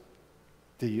death.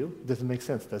 Do you? Doesn't make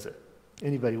sense, does it?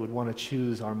 Anybody would want to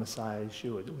choose our Messiah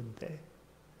Yeshua, wouldn't they?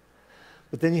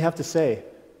 But then you have to say,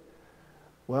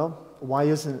 well, why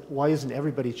isn't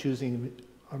everybody choosing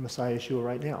our Messiah Yeshua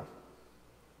right now?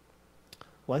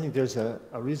 Well, I think there's a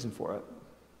reason for it.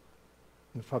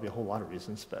 There's probably a whole lot of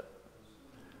reasons, but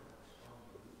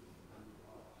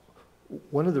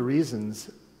one of the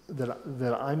reasons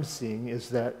that I'm seeing is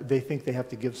that they think they have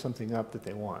to give something up that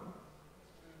they want.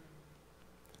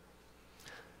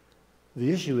 The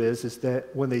issue is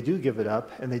that when they do give it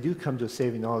up and they do come to a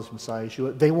saving knowledge of Messiah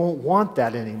Yeshua, they won't want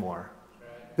that anymore.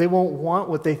 They won't want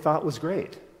what they thought was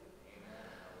great.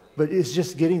 But it's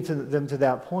just getting them to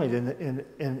that point,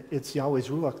 and it's Yahweh's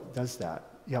Ruach that does that.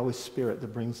 Yahweh's Spirit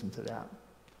that brings them to that.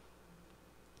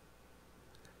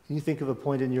 Can you think of a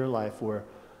point in your life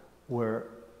where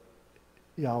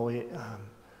Yahweh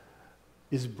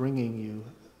is bringing you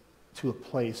to a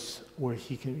place where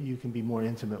you can be more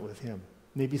intimate with Him?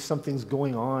 Maybe something's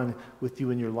going on with you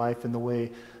in your life and the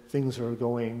way things are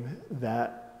going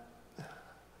that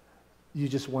you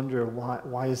just wonder,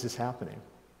 why is this happening?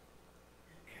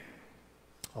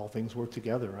 All things work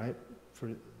together, right?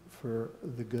 For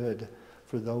the good,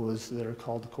 for those that are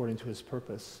called according to His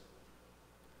purpose.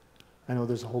 I know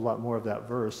there's a whole lot more of that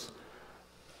verse,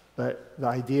 but the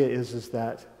idea is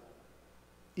that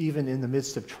even in the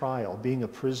midst of trial, being a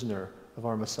prisoner of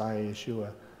our Messiah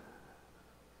Yeshua,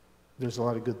 there's a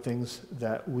lot of good things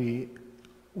that we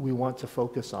want to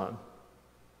focus on.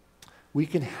 We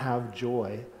can have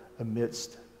joy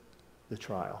amidst the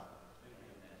trial.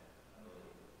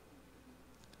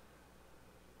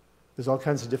 There's all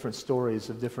kinds of different stories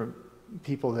of different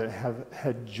people that have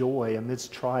had joy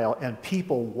amidst trial, and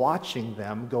people watching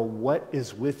them go, "What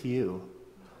is with you?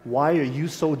 Why are you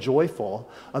so joyful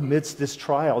amidst this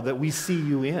trial that we see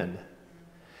you in?"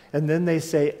 And then they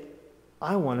say,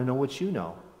 "I want to know what you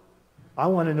know. I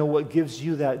want to know what gives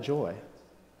you that joy."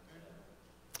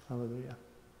 Hallelujah.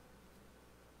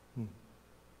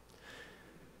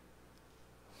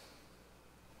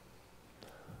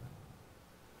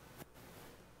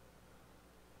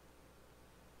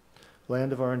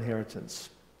 Land of our inheritance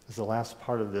is the last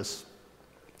part of this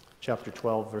chapter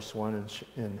 12, verse 1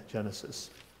 in Genesis.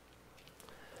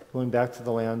 Going back to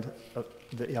the land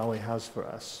that Yahweh has for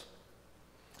us.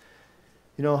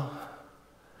 You know,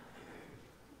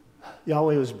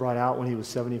 Yahweh was brought out when he was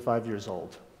 75 years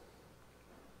old.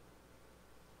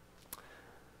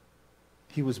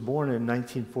 He was born in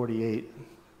 1948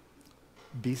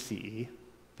 BCE,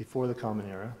 before the Common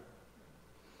Era.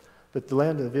 But the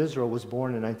land of Israel was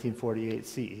born in 1948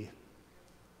 CE.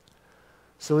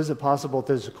 So is it possible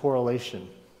there's a correlation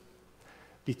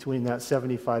between that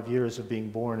 75 years of being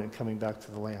born and coming back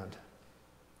to the land?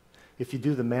 If you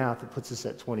do the math, it puts us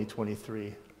at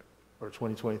 2023, or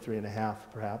 2023 and a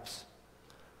half, perhaps.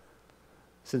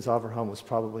 Since Abraham was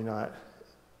probably not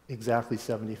exactly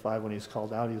 75 when he was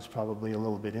called out, he was probably a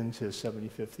little bit into his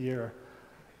 75th year.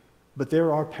 But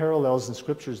there are parallels in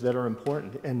scriptures that are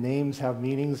important, and names have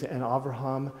meanings, and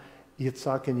Abraham,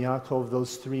 Yitzhak, and Yaakov,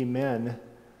 those three men,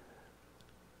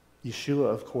 Yeshua,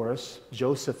 of course,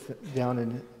 Joseph down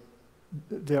in,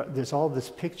 there's all this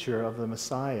picture of the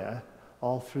Messiah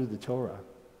all through the Torah.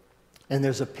 And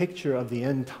there's a picture of the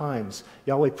end times.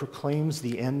 Yahweh proclaims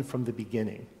the end from the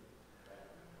beginning.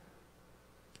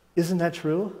 Isn't that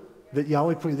true? That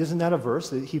Yahweh, isn't that a verse?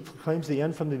 That he proclaims the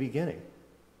end from the beginning.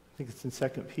 I think it's in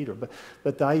 2 Peter.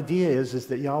 But the idea is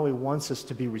that Yahweh wants us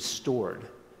to be restored.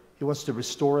 He wants to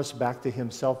restore us back to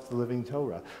himself, the living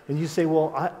Torah. And you say,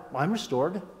 well, I'm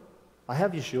restored. I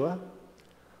have Yeshua.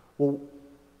 Well,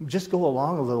 just go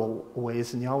along a little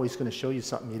ways and Yahweh's going to show you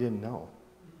something you didn't know.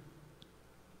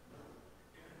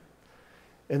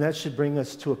 And that should bring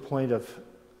us to a point of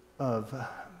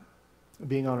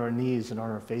being on our knees and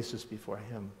on our faces before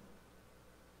him.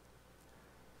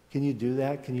 Can you do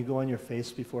that? Can you go on your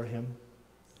face before him?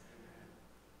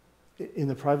 In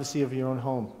the privacy of your own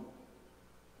home,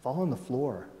 fall on the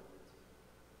floor.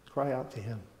 Cry out to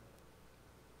him.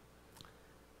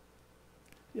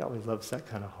 Yahweh loves that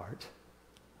kind of heart.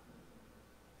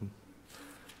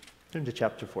 Turn to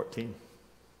chapter 14.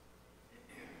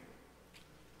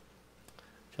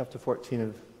 Chapter 14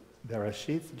 of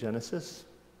Beresheet, Genesis.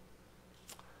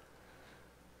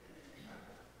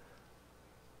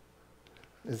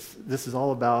 This is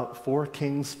all about 4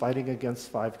 kings fighting against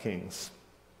 5 kings.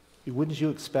 Wouldn't you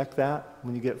expect that?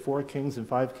 When you get 4 kings and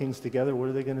 5 kings together, what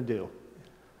are they going to do?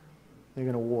 They're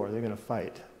going to war. They're going to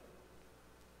fight.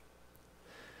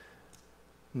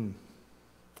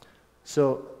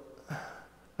 So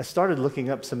I started looking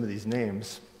up some of these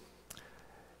names.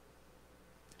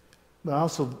 But I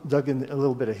also dug in a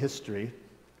little bit of history.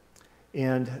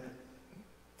 And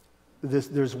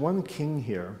there's one king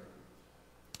here.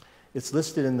 It's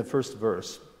listed in the first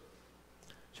verse,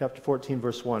 chapter 14,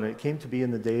 verse 1. It came to be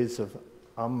in the days of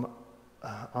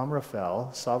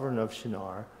Amraphel, sovereign of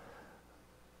Shinar,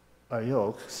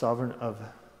 Arioch, sovereign of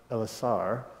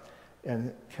Elasar,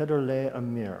 and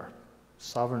Kedorlaomer,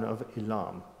 sovereign of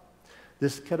Elam.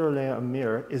 This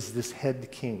Kedorlaomer is this head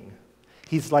king.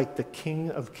 He's like the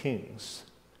king of kings.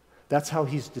 That's how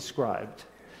he's described.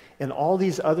 And all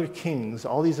these other kings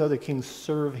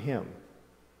serve him.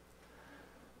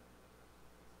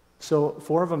 So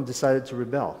 4 of them decided to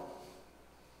rebel.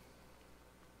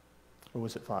 Or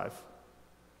was it 5?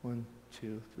 1,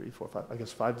 2, 3, 4, 5. I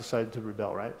guess 5 decided to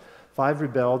rebel, right? 5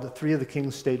 rebelled. 3 of the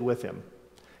kings stayed with him.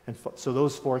 And so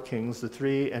those 4 kings, the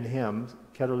 3 and him,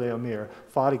 Kedorlaomer,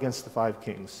 fought against the 5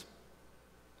 kings.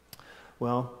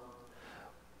 Well,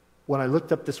 when I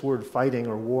looked up this word fighting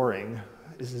or warring,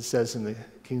 as it says in the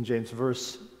King James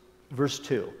verse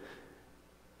 2,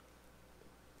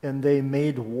 and they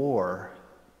made war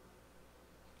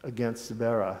against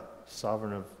Bera,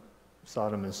 sovereign of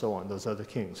Sodom and so on, those other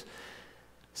kings.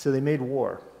 So they made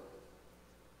war.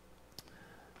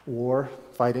 War,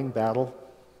 fighting, battle.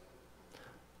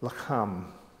 Lakam.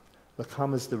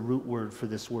 Lakam is the root word for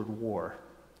this word war.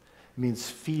 It means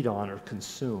feed on or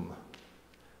consume,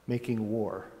 making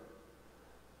war.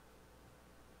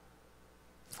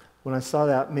 When I saw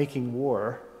that, making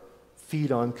war,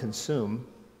 feed on, consume,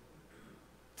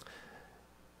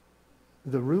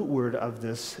 the root word of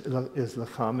this is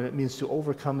lakam, and it means to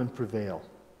overcome and prevail.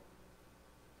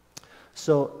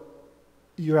 So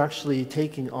you're actually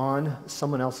taking on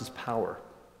someone else's power.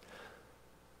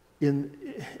 In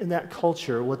that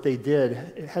culture, what they did,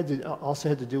 it also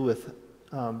had to do with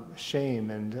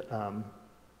shame and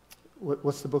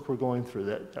what's the book we're going through?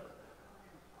 That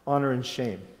Honor and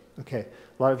Shame. Okay,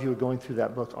 a lot of you are going through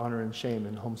that book, Honor and Shame,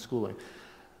 in homeschooling.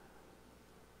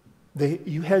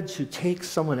 You had to take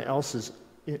someone else's,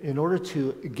 in order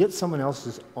to get someone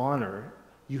else's honor,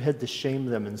 you had to shame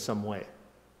them in some way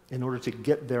in order to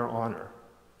get their honor.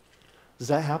 Does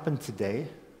that happen today?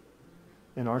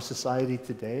 In our society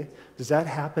today? Does that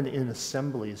happen in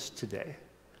assemblies today?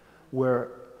 Where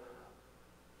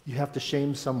you have to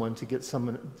shame someone to get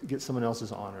someone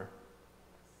else's honor?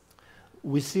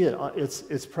 We see it,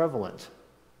 it's prevalent.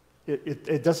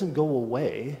 It doesn't go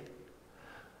away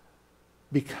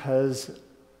because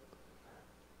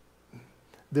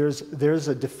there's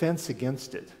a defense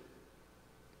against it.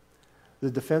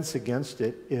 The defense against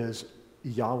it is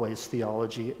Yahweh's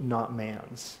theology, not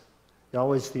man's.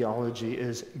 Yahweh's theology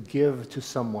is give to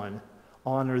someone,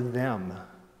 honor them,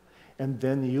 and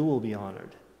then you will be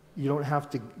honored. You don't have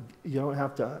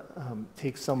to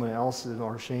take someone else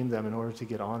or shame them in order to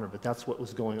get honor, but that's what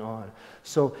was going on.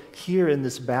 So here in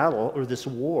this battle or this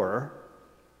war,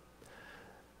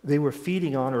 they were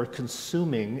feeding on or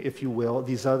consuming, if you will,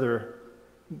 these other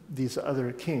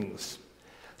kings.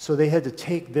 So they had to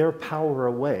take their power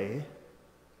away.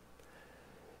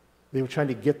 They were trying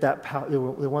to get that power. They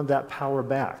wanted that power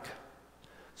back.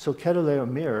 So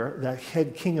Kedorlaomer, that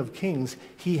head king of kings,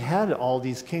 he had all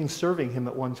these kings serving him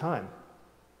at one time.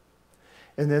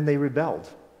 And then they rebelled.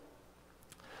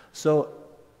 So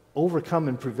overcome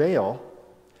and prevail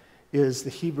is the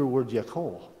Hebrew word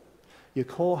yakol.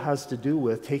 Yakol has to do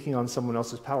with taking on someone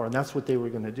else's power, and that's what they were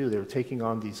going to do. They were taking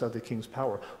on these other kings'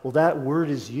 power. Well, that word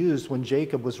is used when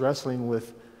Jacob was wrestling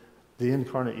with the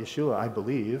incarnate Yeshua, I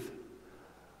believe.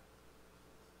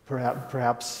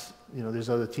 Perhaps there's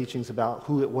other teachings about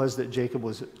who it was that Jacob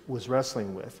was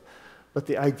wrestling with. But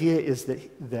the idea is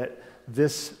that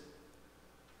this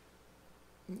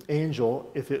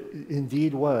angel, if it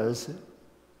indeed was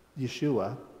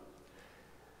Yeshua,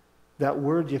 that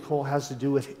word Yakol has to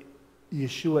do with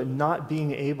Yeshua not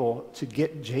being able to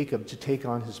get Jacob to take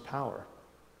on his power.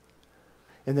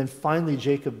 And then finally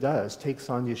Jacob takes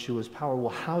on Yeshua's power. Well,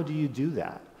 how do you do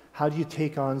that? How do you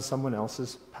take on someone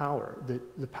else's power,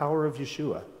 the power of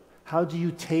Yeshua? How do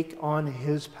you take on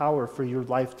his power for your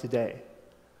life today?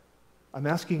 I'm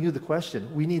asking you the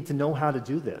question. We need to know how to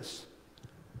do this.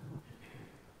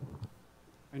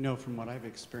 I know from what I've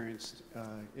experienced,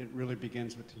 it really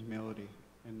begins with humility,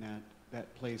 and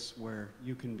that place where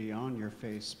you can be on your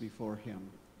face before him,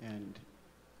 and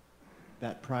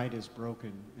that pride is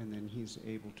broken, and then he's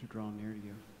able to draw near to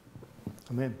you.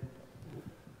 Amen.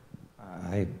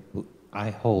 I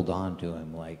hold on to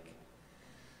him like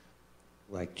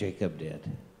Jacob did,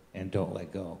 and don't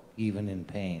let go, even in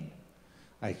pain.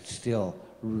 I still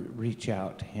reach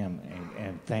out to him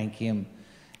and thank him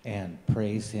and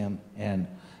praise him and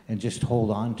just hold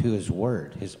on to his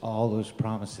word, all those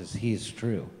promises. He is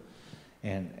true.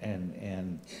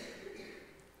 And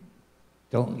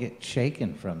don't get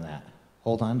shaken from that.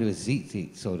 Hold on to his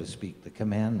tzitzit, so to speak, the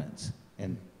commandments,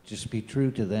 and just be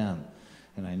true to them.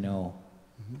 And I know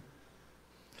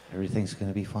everything's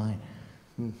going to be fine.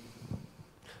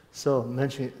 So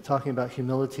talking about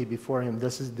humility before him,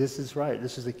 this is right.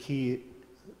 This is a key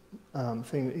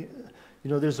thing.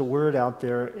 There's a word out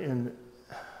there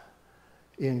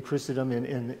in Christendom,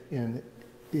 in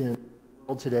the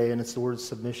world today, and it's the word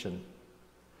submission.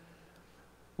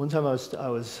 One time I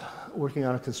was working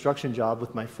on a construction job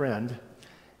with my friend,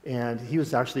 and he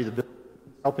was actually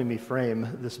helping me frame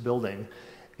this building,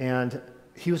 and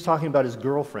he was talking about his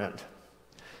girlfriend.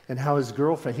 And how his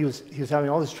girlfriend, he was having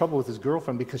all this trouble with his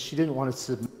girlfriend because she didn't want to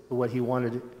submit to what he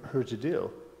wanted her to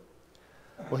do.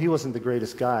 Well, he wasn't the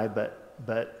greatest guy, but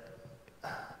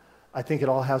I think it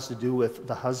all has to do with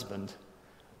the husband.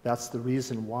 That's the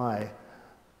reason why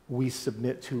we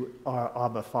submit to our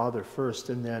Abba Father first,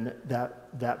 and then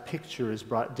that picture is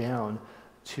brought down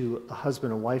to a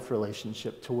husband and wife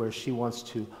relationship, to where she wants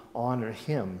to honor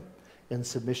him in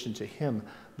submission to him.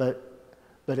 But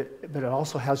it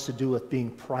also has to do with being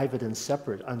private and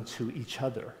separate unto each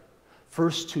other.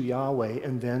 First to Yahweh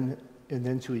and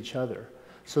then to each other.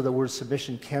 So the word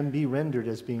submission can be rendered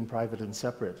as being private and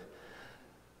separate.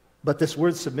 But this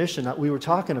word submission, we were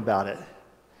talking about it.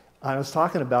 I was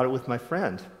talking about it with my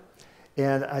friend.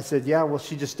 And I said, yeah, well,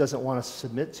 she just doesn't want to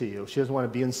submit to you. She doesn't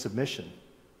want to be in submission.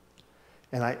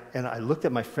 And I looked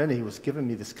at my friend, and he was giving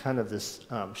me this kind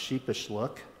of sheepish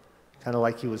look, kind of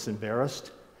like he was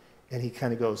embarrassed. And he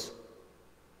kind of goes,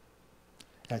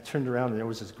 and I turned around, and there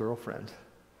was his girlfriend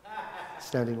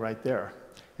standing right there.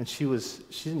 And she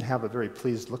didn't have a very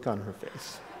pleased look on her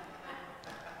face.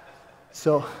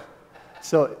 So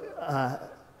I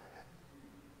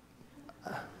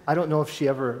don't know if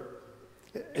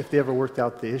they ever worked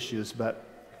out the issues, but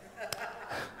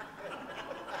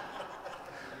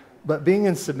being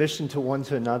in submission to one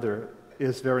to another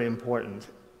is very important.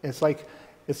 It's like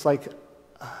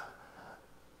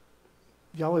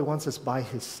Yahweh wants us by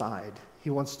his side. He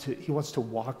wants to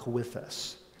walk with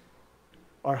us.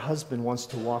 Our husband wants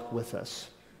to walk with us.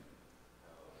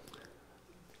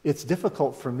 It's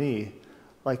difficult for me,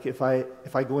 like if I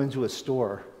go into a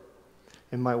store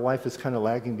and my wife is kind of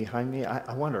lagging behind me,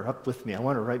 I want her up with me. I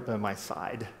want her right by my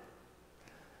side.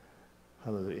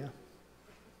 Hallelujah.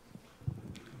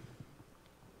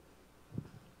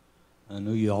 I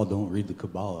know you all don't read the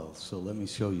Kabbalah, so let me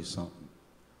show you something.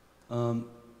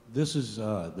 This is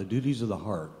the duties of the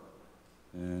heart.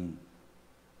 And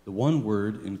the one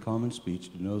word in common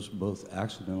speech denotes both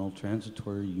accidental,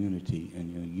 transitory unity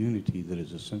and a unity that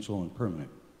is essential and permanent.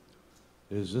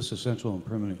 It is this essential and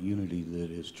permanent unity that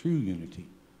is true unity,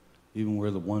 even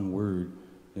where the one word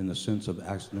in the sense of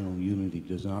accidental unity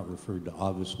does not refer to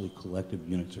obviously collective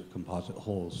units or composite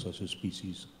wholes such as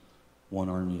species, one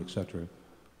army, etc.,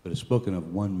 but is spoken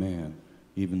of one man.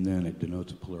 Even then it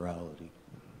denotes a plurality.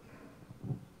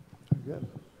 Very good.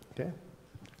 Okay.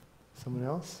 Someone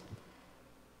else?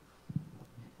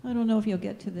 I don't know if you'll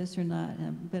get to this or not,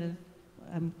 but if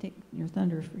I'm taking your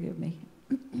thunder, forgive me.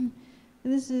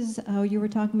 This is how you were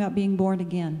talking about being born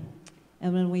again.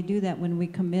 And when we do that, when we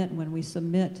commit, when we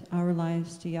submit our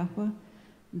lives to Yahweh,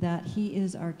 that he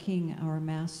is our king, our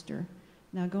master.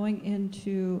 Now going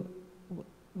into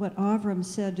what Avram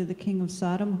said to the king of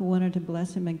Sodom who wanted to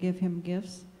bless him and give him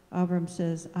gifts. Avram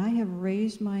says, I have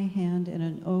raised my hand in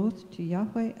an oath to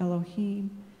Yahweh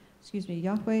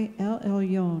Yahweh El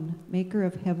Elyon, maker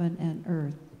of heaven and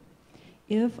earth.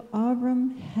 If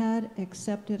Avram had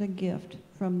accepted a gift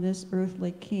from this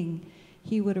earthly king,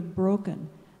 he would have broken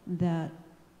that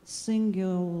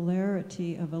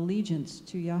singularity of allegiance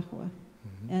to Yahweh.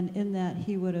 Mm-hmm. And in that,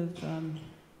 he would have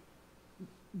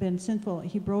been sinful.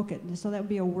 He broke it. And so that would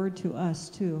be a word to us,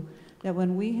 too, that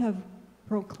when we have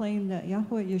proclaimed that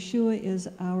Yahweh Yeshua is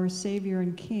our Savior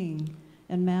and King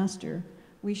and Master,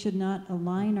 we should not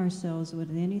align ourselves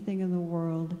with anything in the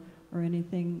world or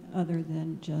anything other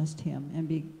than just him, and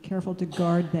be careful to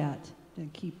guard that, to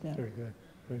keep that. Very good,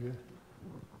 very good.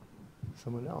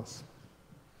 Someone else.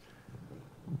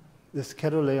 This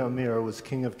Kedorlaomer was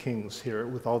King of Kings here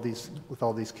with all these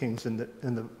kings, and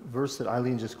the verse that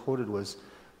Eileen just quoted was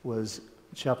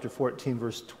chapter 14,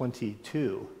 verse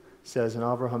 22. Says, and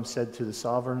Abraham said to the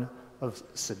sovereign of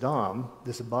Sodom,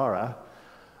 this Abara,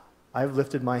 I've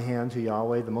lifted my hand to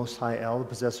Yahweh, the Most High El, the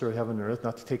possessor of heaven and earth,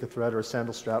 not to take a thread or a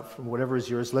sandal strap from whatever is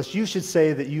yours, lest you should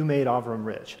say that you made Avram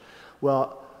rich.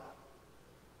 Well,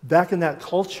 back in that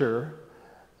culture,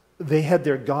 they had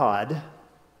their God,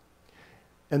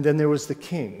 and then there was the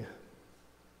king.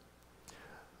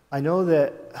 I know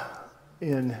that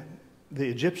in the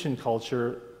Egyptian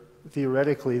culture,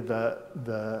 theoretically,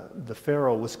 the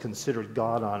Pharaoh was considered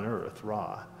God on earth,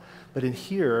 Ra. But in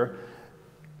here,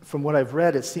 from what I've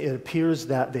read, it appears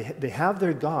that they have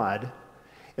their God,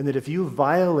 and that if you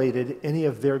violated any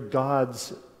of their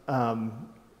God's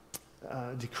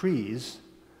decrees,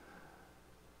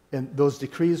 and those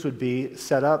decrees would be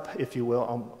set up, if you will,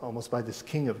 almost by this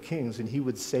King of Kings, and he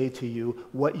would say to you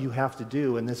what you have to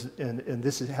do, and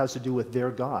this has to do with their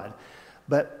God.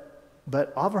 But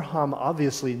Abraham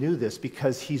obviously knew this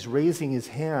because he's raising his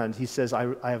hand. He says,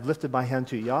 I have lifted my hand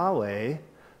to Yahweh,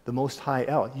 the Most High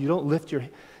El. You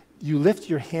lift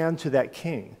your hand to that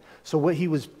king. So what he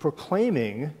was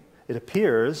proclaiming, it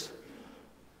appears,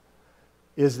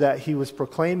 is that he was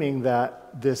proclaiming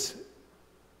that this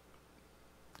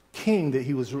king that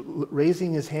he was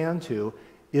raising his hand to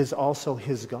is also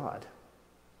his God.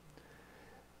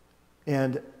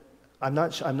 And I'm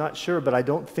not sure, but I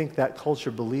don't think that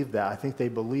culture believed that. I think they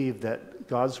believed that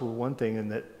gods were one thing,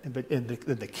 and that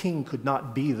the king could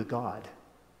not be the God.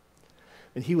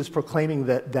 And he was proclaiming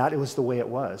that it was the way it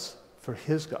was for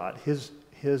his God, his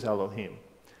Elohim,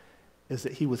 is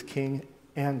that he was king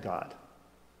and God.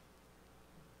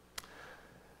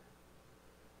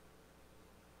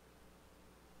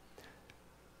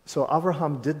 So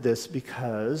Abraham did this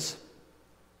because,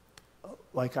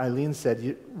 like Eileen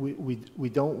said, we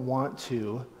don't want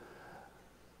to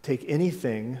take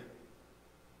anything.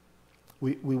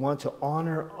 We want to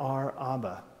honor our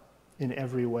Abba in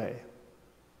every way.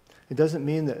 It doesn't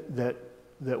mean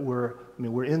that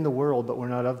we're in the world, but we're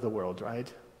not of the world,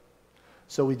 right?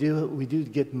 So we do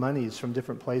get monies from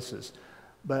different places,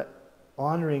 but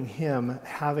honoring him,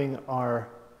 having our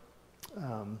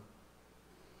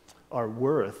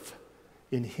worth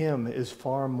in him is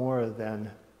far more than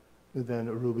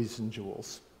rubies and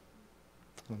jewels.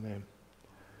 Amen.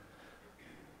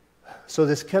 So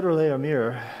this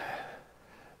Kedorlaomer,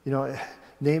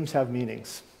 names have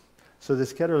meanings. So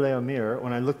this Kedorlaomer,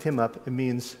 when I looked him up, it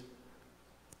means,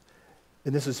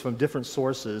 and this is from different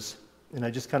sources, and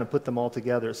I just kind of put them all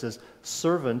together. It says,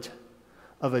 servant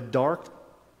of a dark,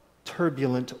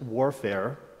 turbulent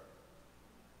warfare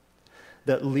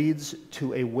that leads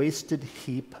to a wasted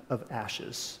heap of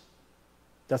ashes.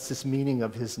 That's this meaning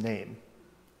of his name.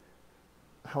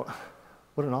 What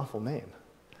an awful name.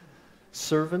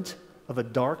 Servant of a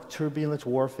dark, turbulent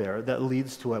warfare that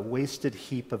leads to a wasted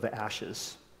heap of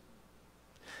ashes.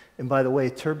 And by the way,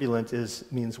 turbulent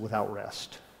means without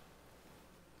rest.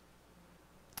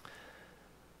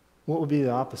 What would be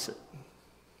the opposite?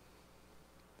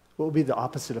 What would be the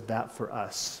opposite of that for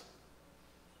us?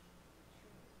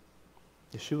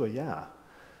 Yeshua, yeah.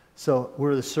 So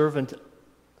we're the servant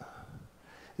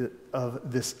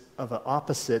of an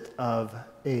opposite of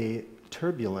a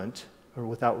turbulent, or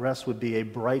without rest would be a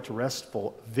bright,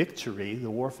 restful victory,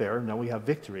 the warfare. Now we have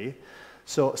victory.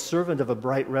 So servant of a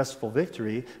bright, restful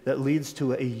victory that leads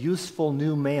to a useful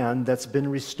new man that's been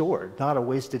restored. Not a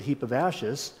wasted heap of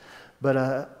ashes, but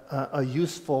a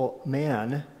useful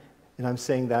man, and I'm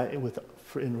saying that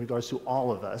in regards to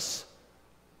all of us,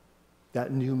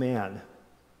 that new man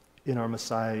in our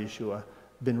Messiah Yeshua,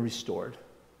 been restored.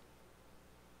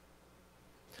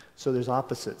 So there's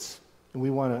opposites. And we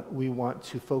want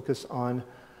to focus on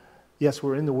Yes,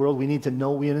 we're in the world. We need to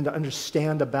know, we need to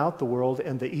understand about the world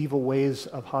and the evil ways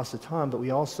of Hasatan, but we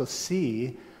also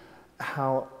see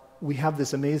how we have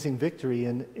this amazing victory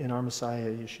in our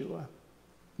Messiah, Yeshua.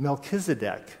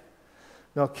 Melchizedek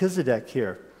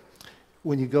here.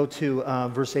 When you go to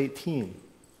verse 18,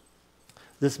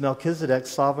 this Melchizedek,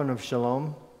 sovereign of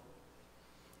Shalom,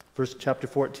 chapter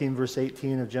 14, verse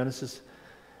 18 of Genesis,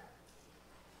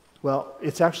 well,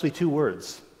 it's actually two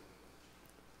words,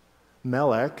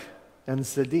 Melech and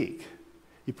Zedek.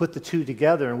 You put the two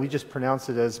together and we just pronounce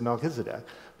it as Melchizedek,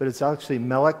 but it's actually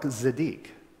Melech Zedek,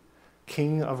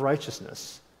 king of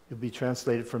righteousness. It would be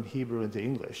translated from Hebrew into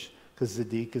English, because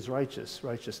Zedek is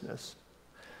righteousness.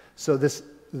 So this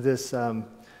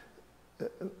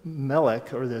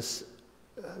Melech, or this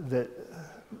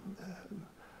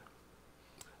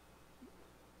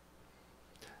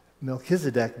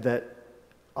Melchizedek that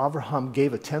Abraham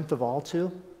gave a tenth of all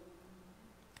to.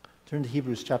 Turn to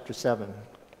Hebrews chapter 7,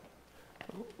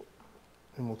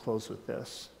 and we'll close with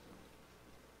this.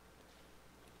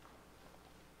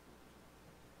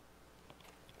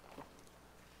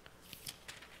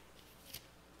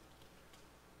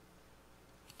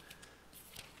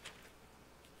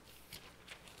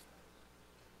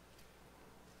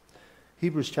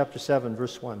 Hebrews chapter 7,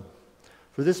 verse 1.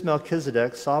 For this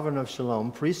Melchizedek, sovereign of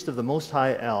Shalom, priest of the Most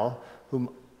High El,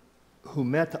 who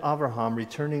met Abraham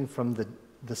returning from the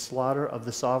slaughter of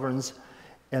the sovereigns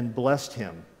and blessed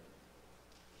him,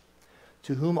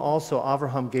 to whom also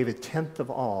Abraham gave a tenth of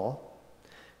all,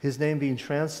 his name being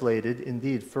translated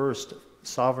indeed first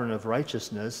sovereign of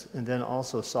righteousness, and then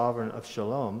also sovereign of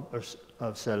Shalom, or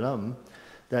of Selam,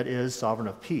 that is, sovereign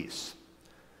of peace.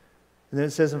 And then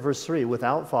it says in verse 3,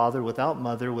 without father, without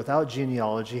mother, without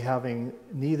genealogy, having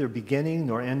neither beginning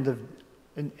nor end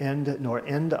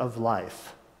of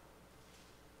life.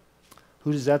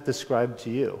 Who does that describe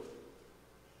to you?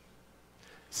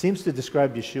 Seems to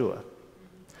describe Yeshua.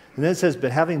 And then it says,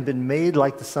 but having been made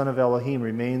like the Son of Elohim,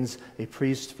 remains a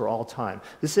priest for all time.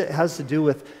 This has to do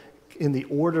with in the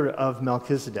order of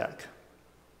Melchizedek.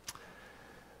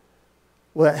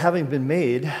 Well, having been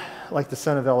made like the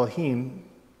Son of Elohim,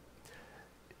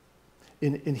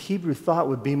 in Hebrew thought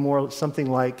would be more something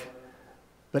like,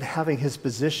 but having his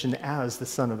position as the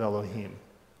Son of Elohim.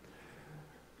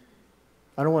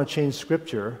 I don't want to change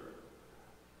Scripture,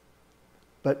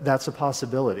 but that's a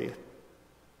possibility.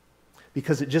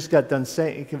 Because it just got done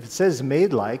saying, if it says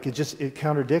made like, it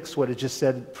contradicts what it just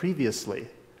said previously.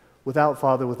 Without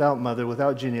father, without mother,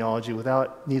 without genealogy,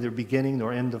 without neither beginning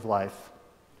nor end of life.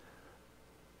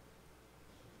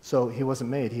 So he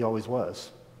wasn't made, he always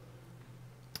was.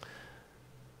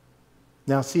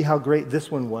 Now see how great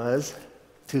this one was,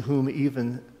 to whom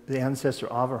even the ancestor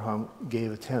Abraham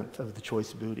gave a tenth of the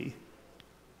choice booty.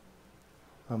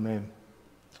 Amen.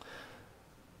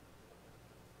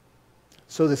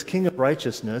 So this king of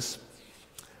righteousness,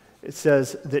 it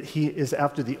says that he is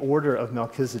after the order of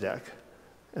Melchizedek.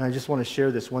 And I just want to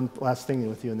share this one last thing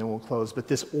with you and then we'll close. But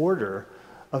this order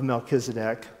of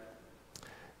Melchizedek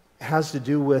has to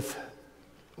do with,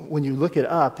 when you look it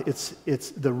up, it's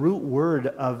the root word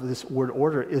of this word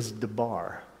order is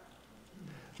debar,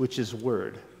 which is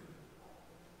word,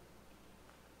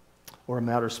 or a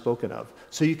matter spoken of.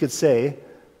 So you could say,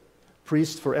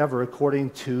 priest forever according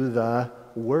to the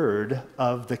word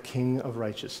of the King of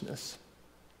righteousness.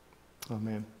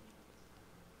 Amen.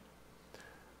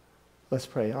 Let's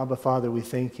pray. Abba, Father, we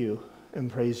thank you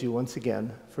and praise you once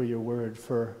again for your word,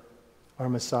 for our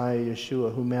Messiah,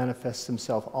 Yeshua, who manifests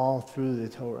himself all through the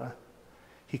Torah.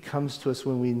 He comes to us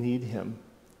when we need him.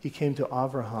 He came to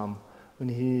Abraham when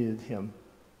he needed him.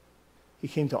 He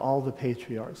came to all the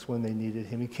patriarchs when they needed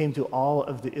him. He came to all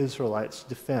of the Israelites'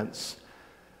 defense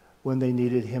when they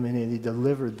needed him, and he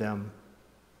delivered them.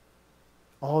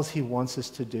 All he wants us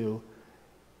to do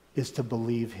is to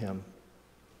believe him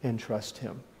and trust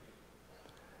him.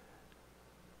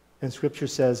 And Scripture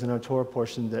says in our Torah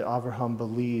portion that Abraham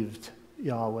believed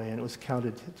Yahweh and it was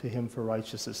counted to him for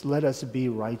righteousness. Let us be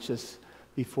righteous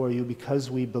before you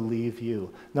because we believe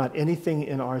you. Not anything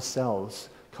in ourselves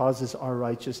causes our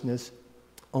righteousness,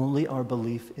 only our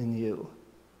belief in you,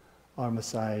 our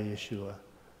Messiah Yeshua,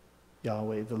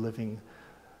 Yahweh, the living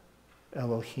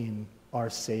Elohim, our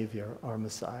Savior, our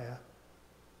Messiah.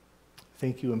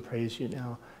 Thank you and praise you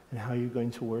now and how you're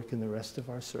going to work in the rest of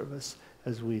our service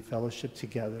as we fellowship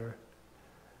together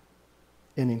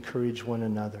and encourage one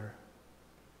another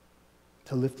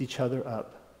to lift each other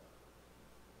up.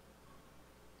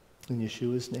 In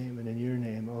Yeshua's name and in your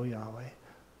name, O Yahweh.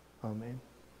 Amen.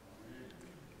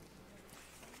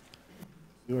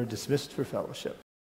 You are dismissed for fellowship.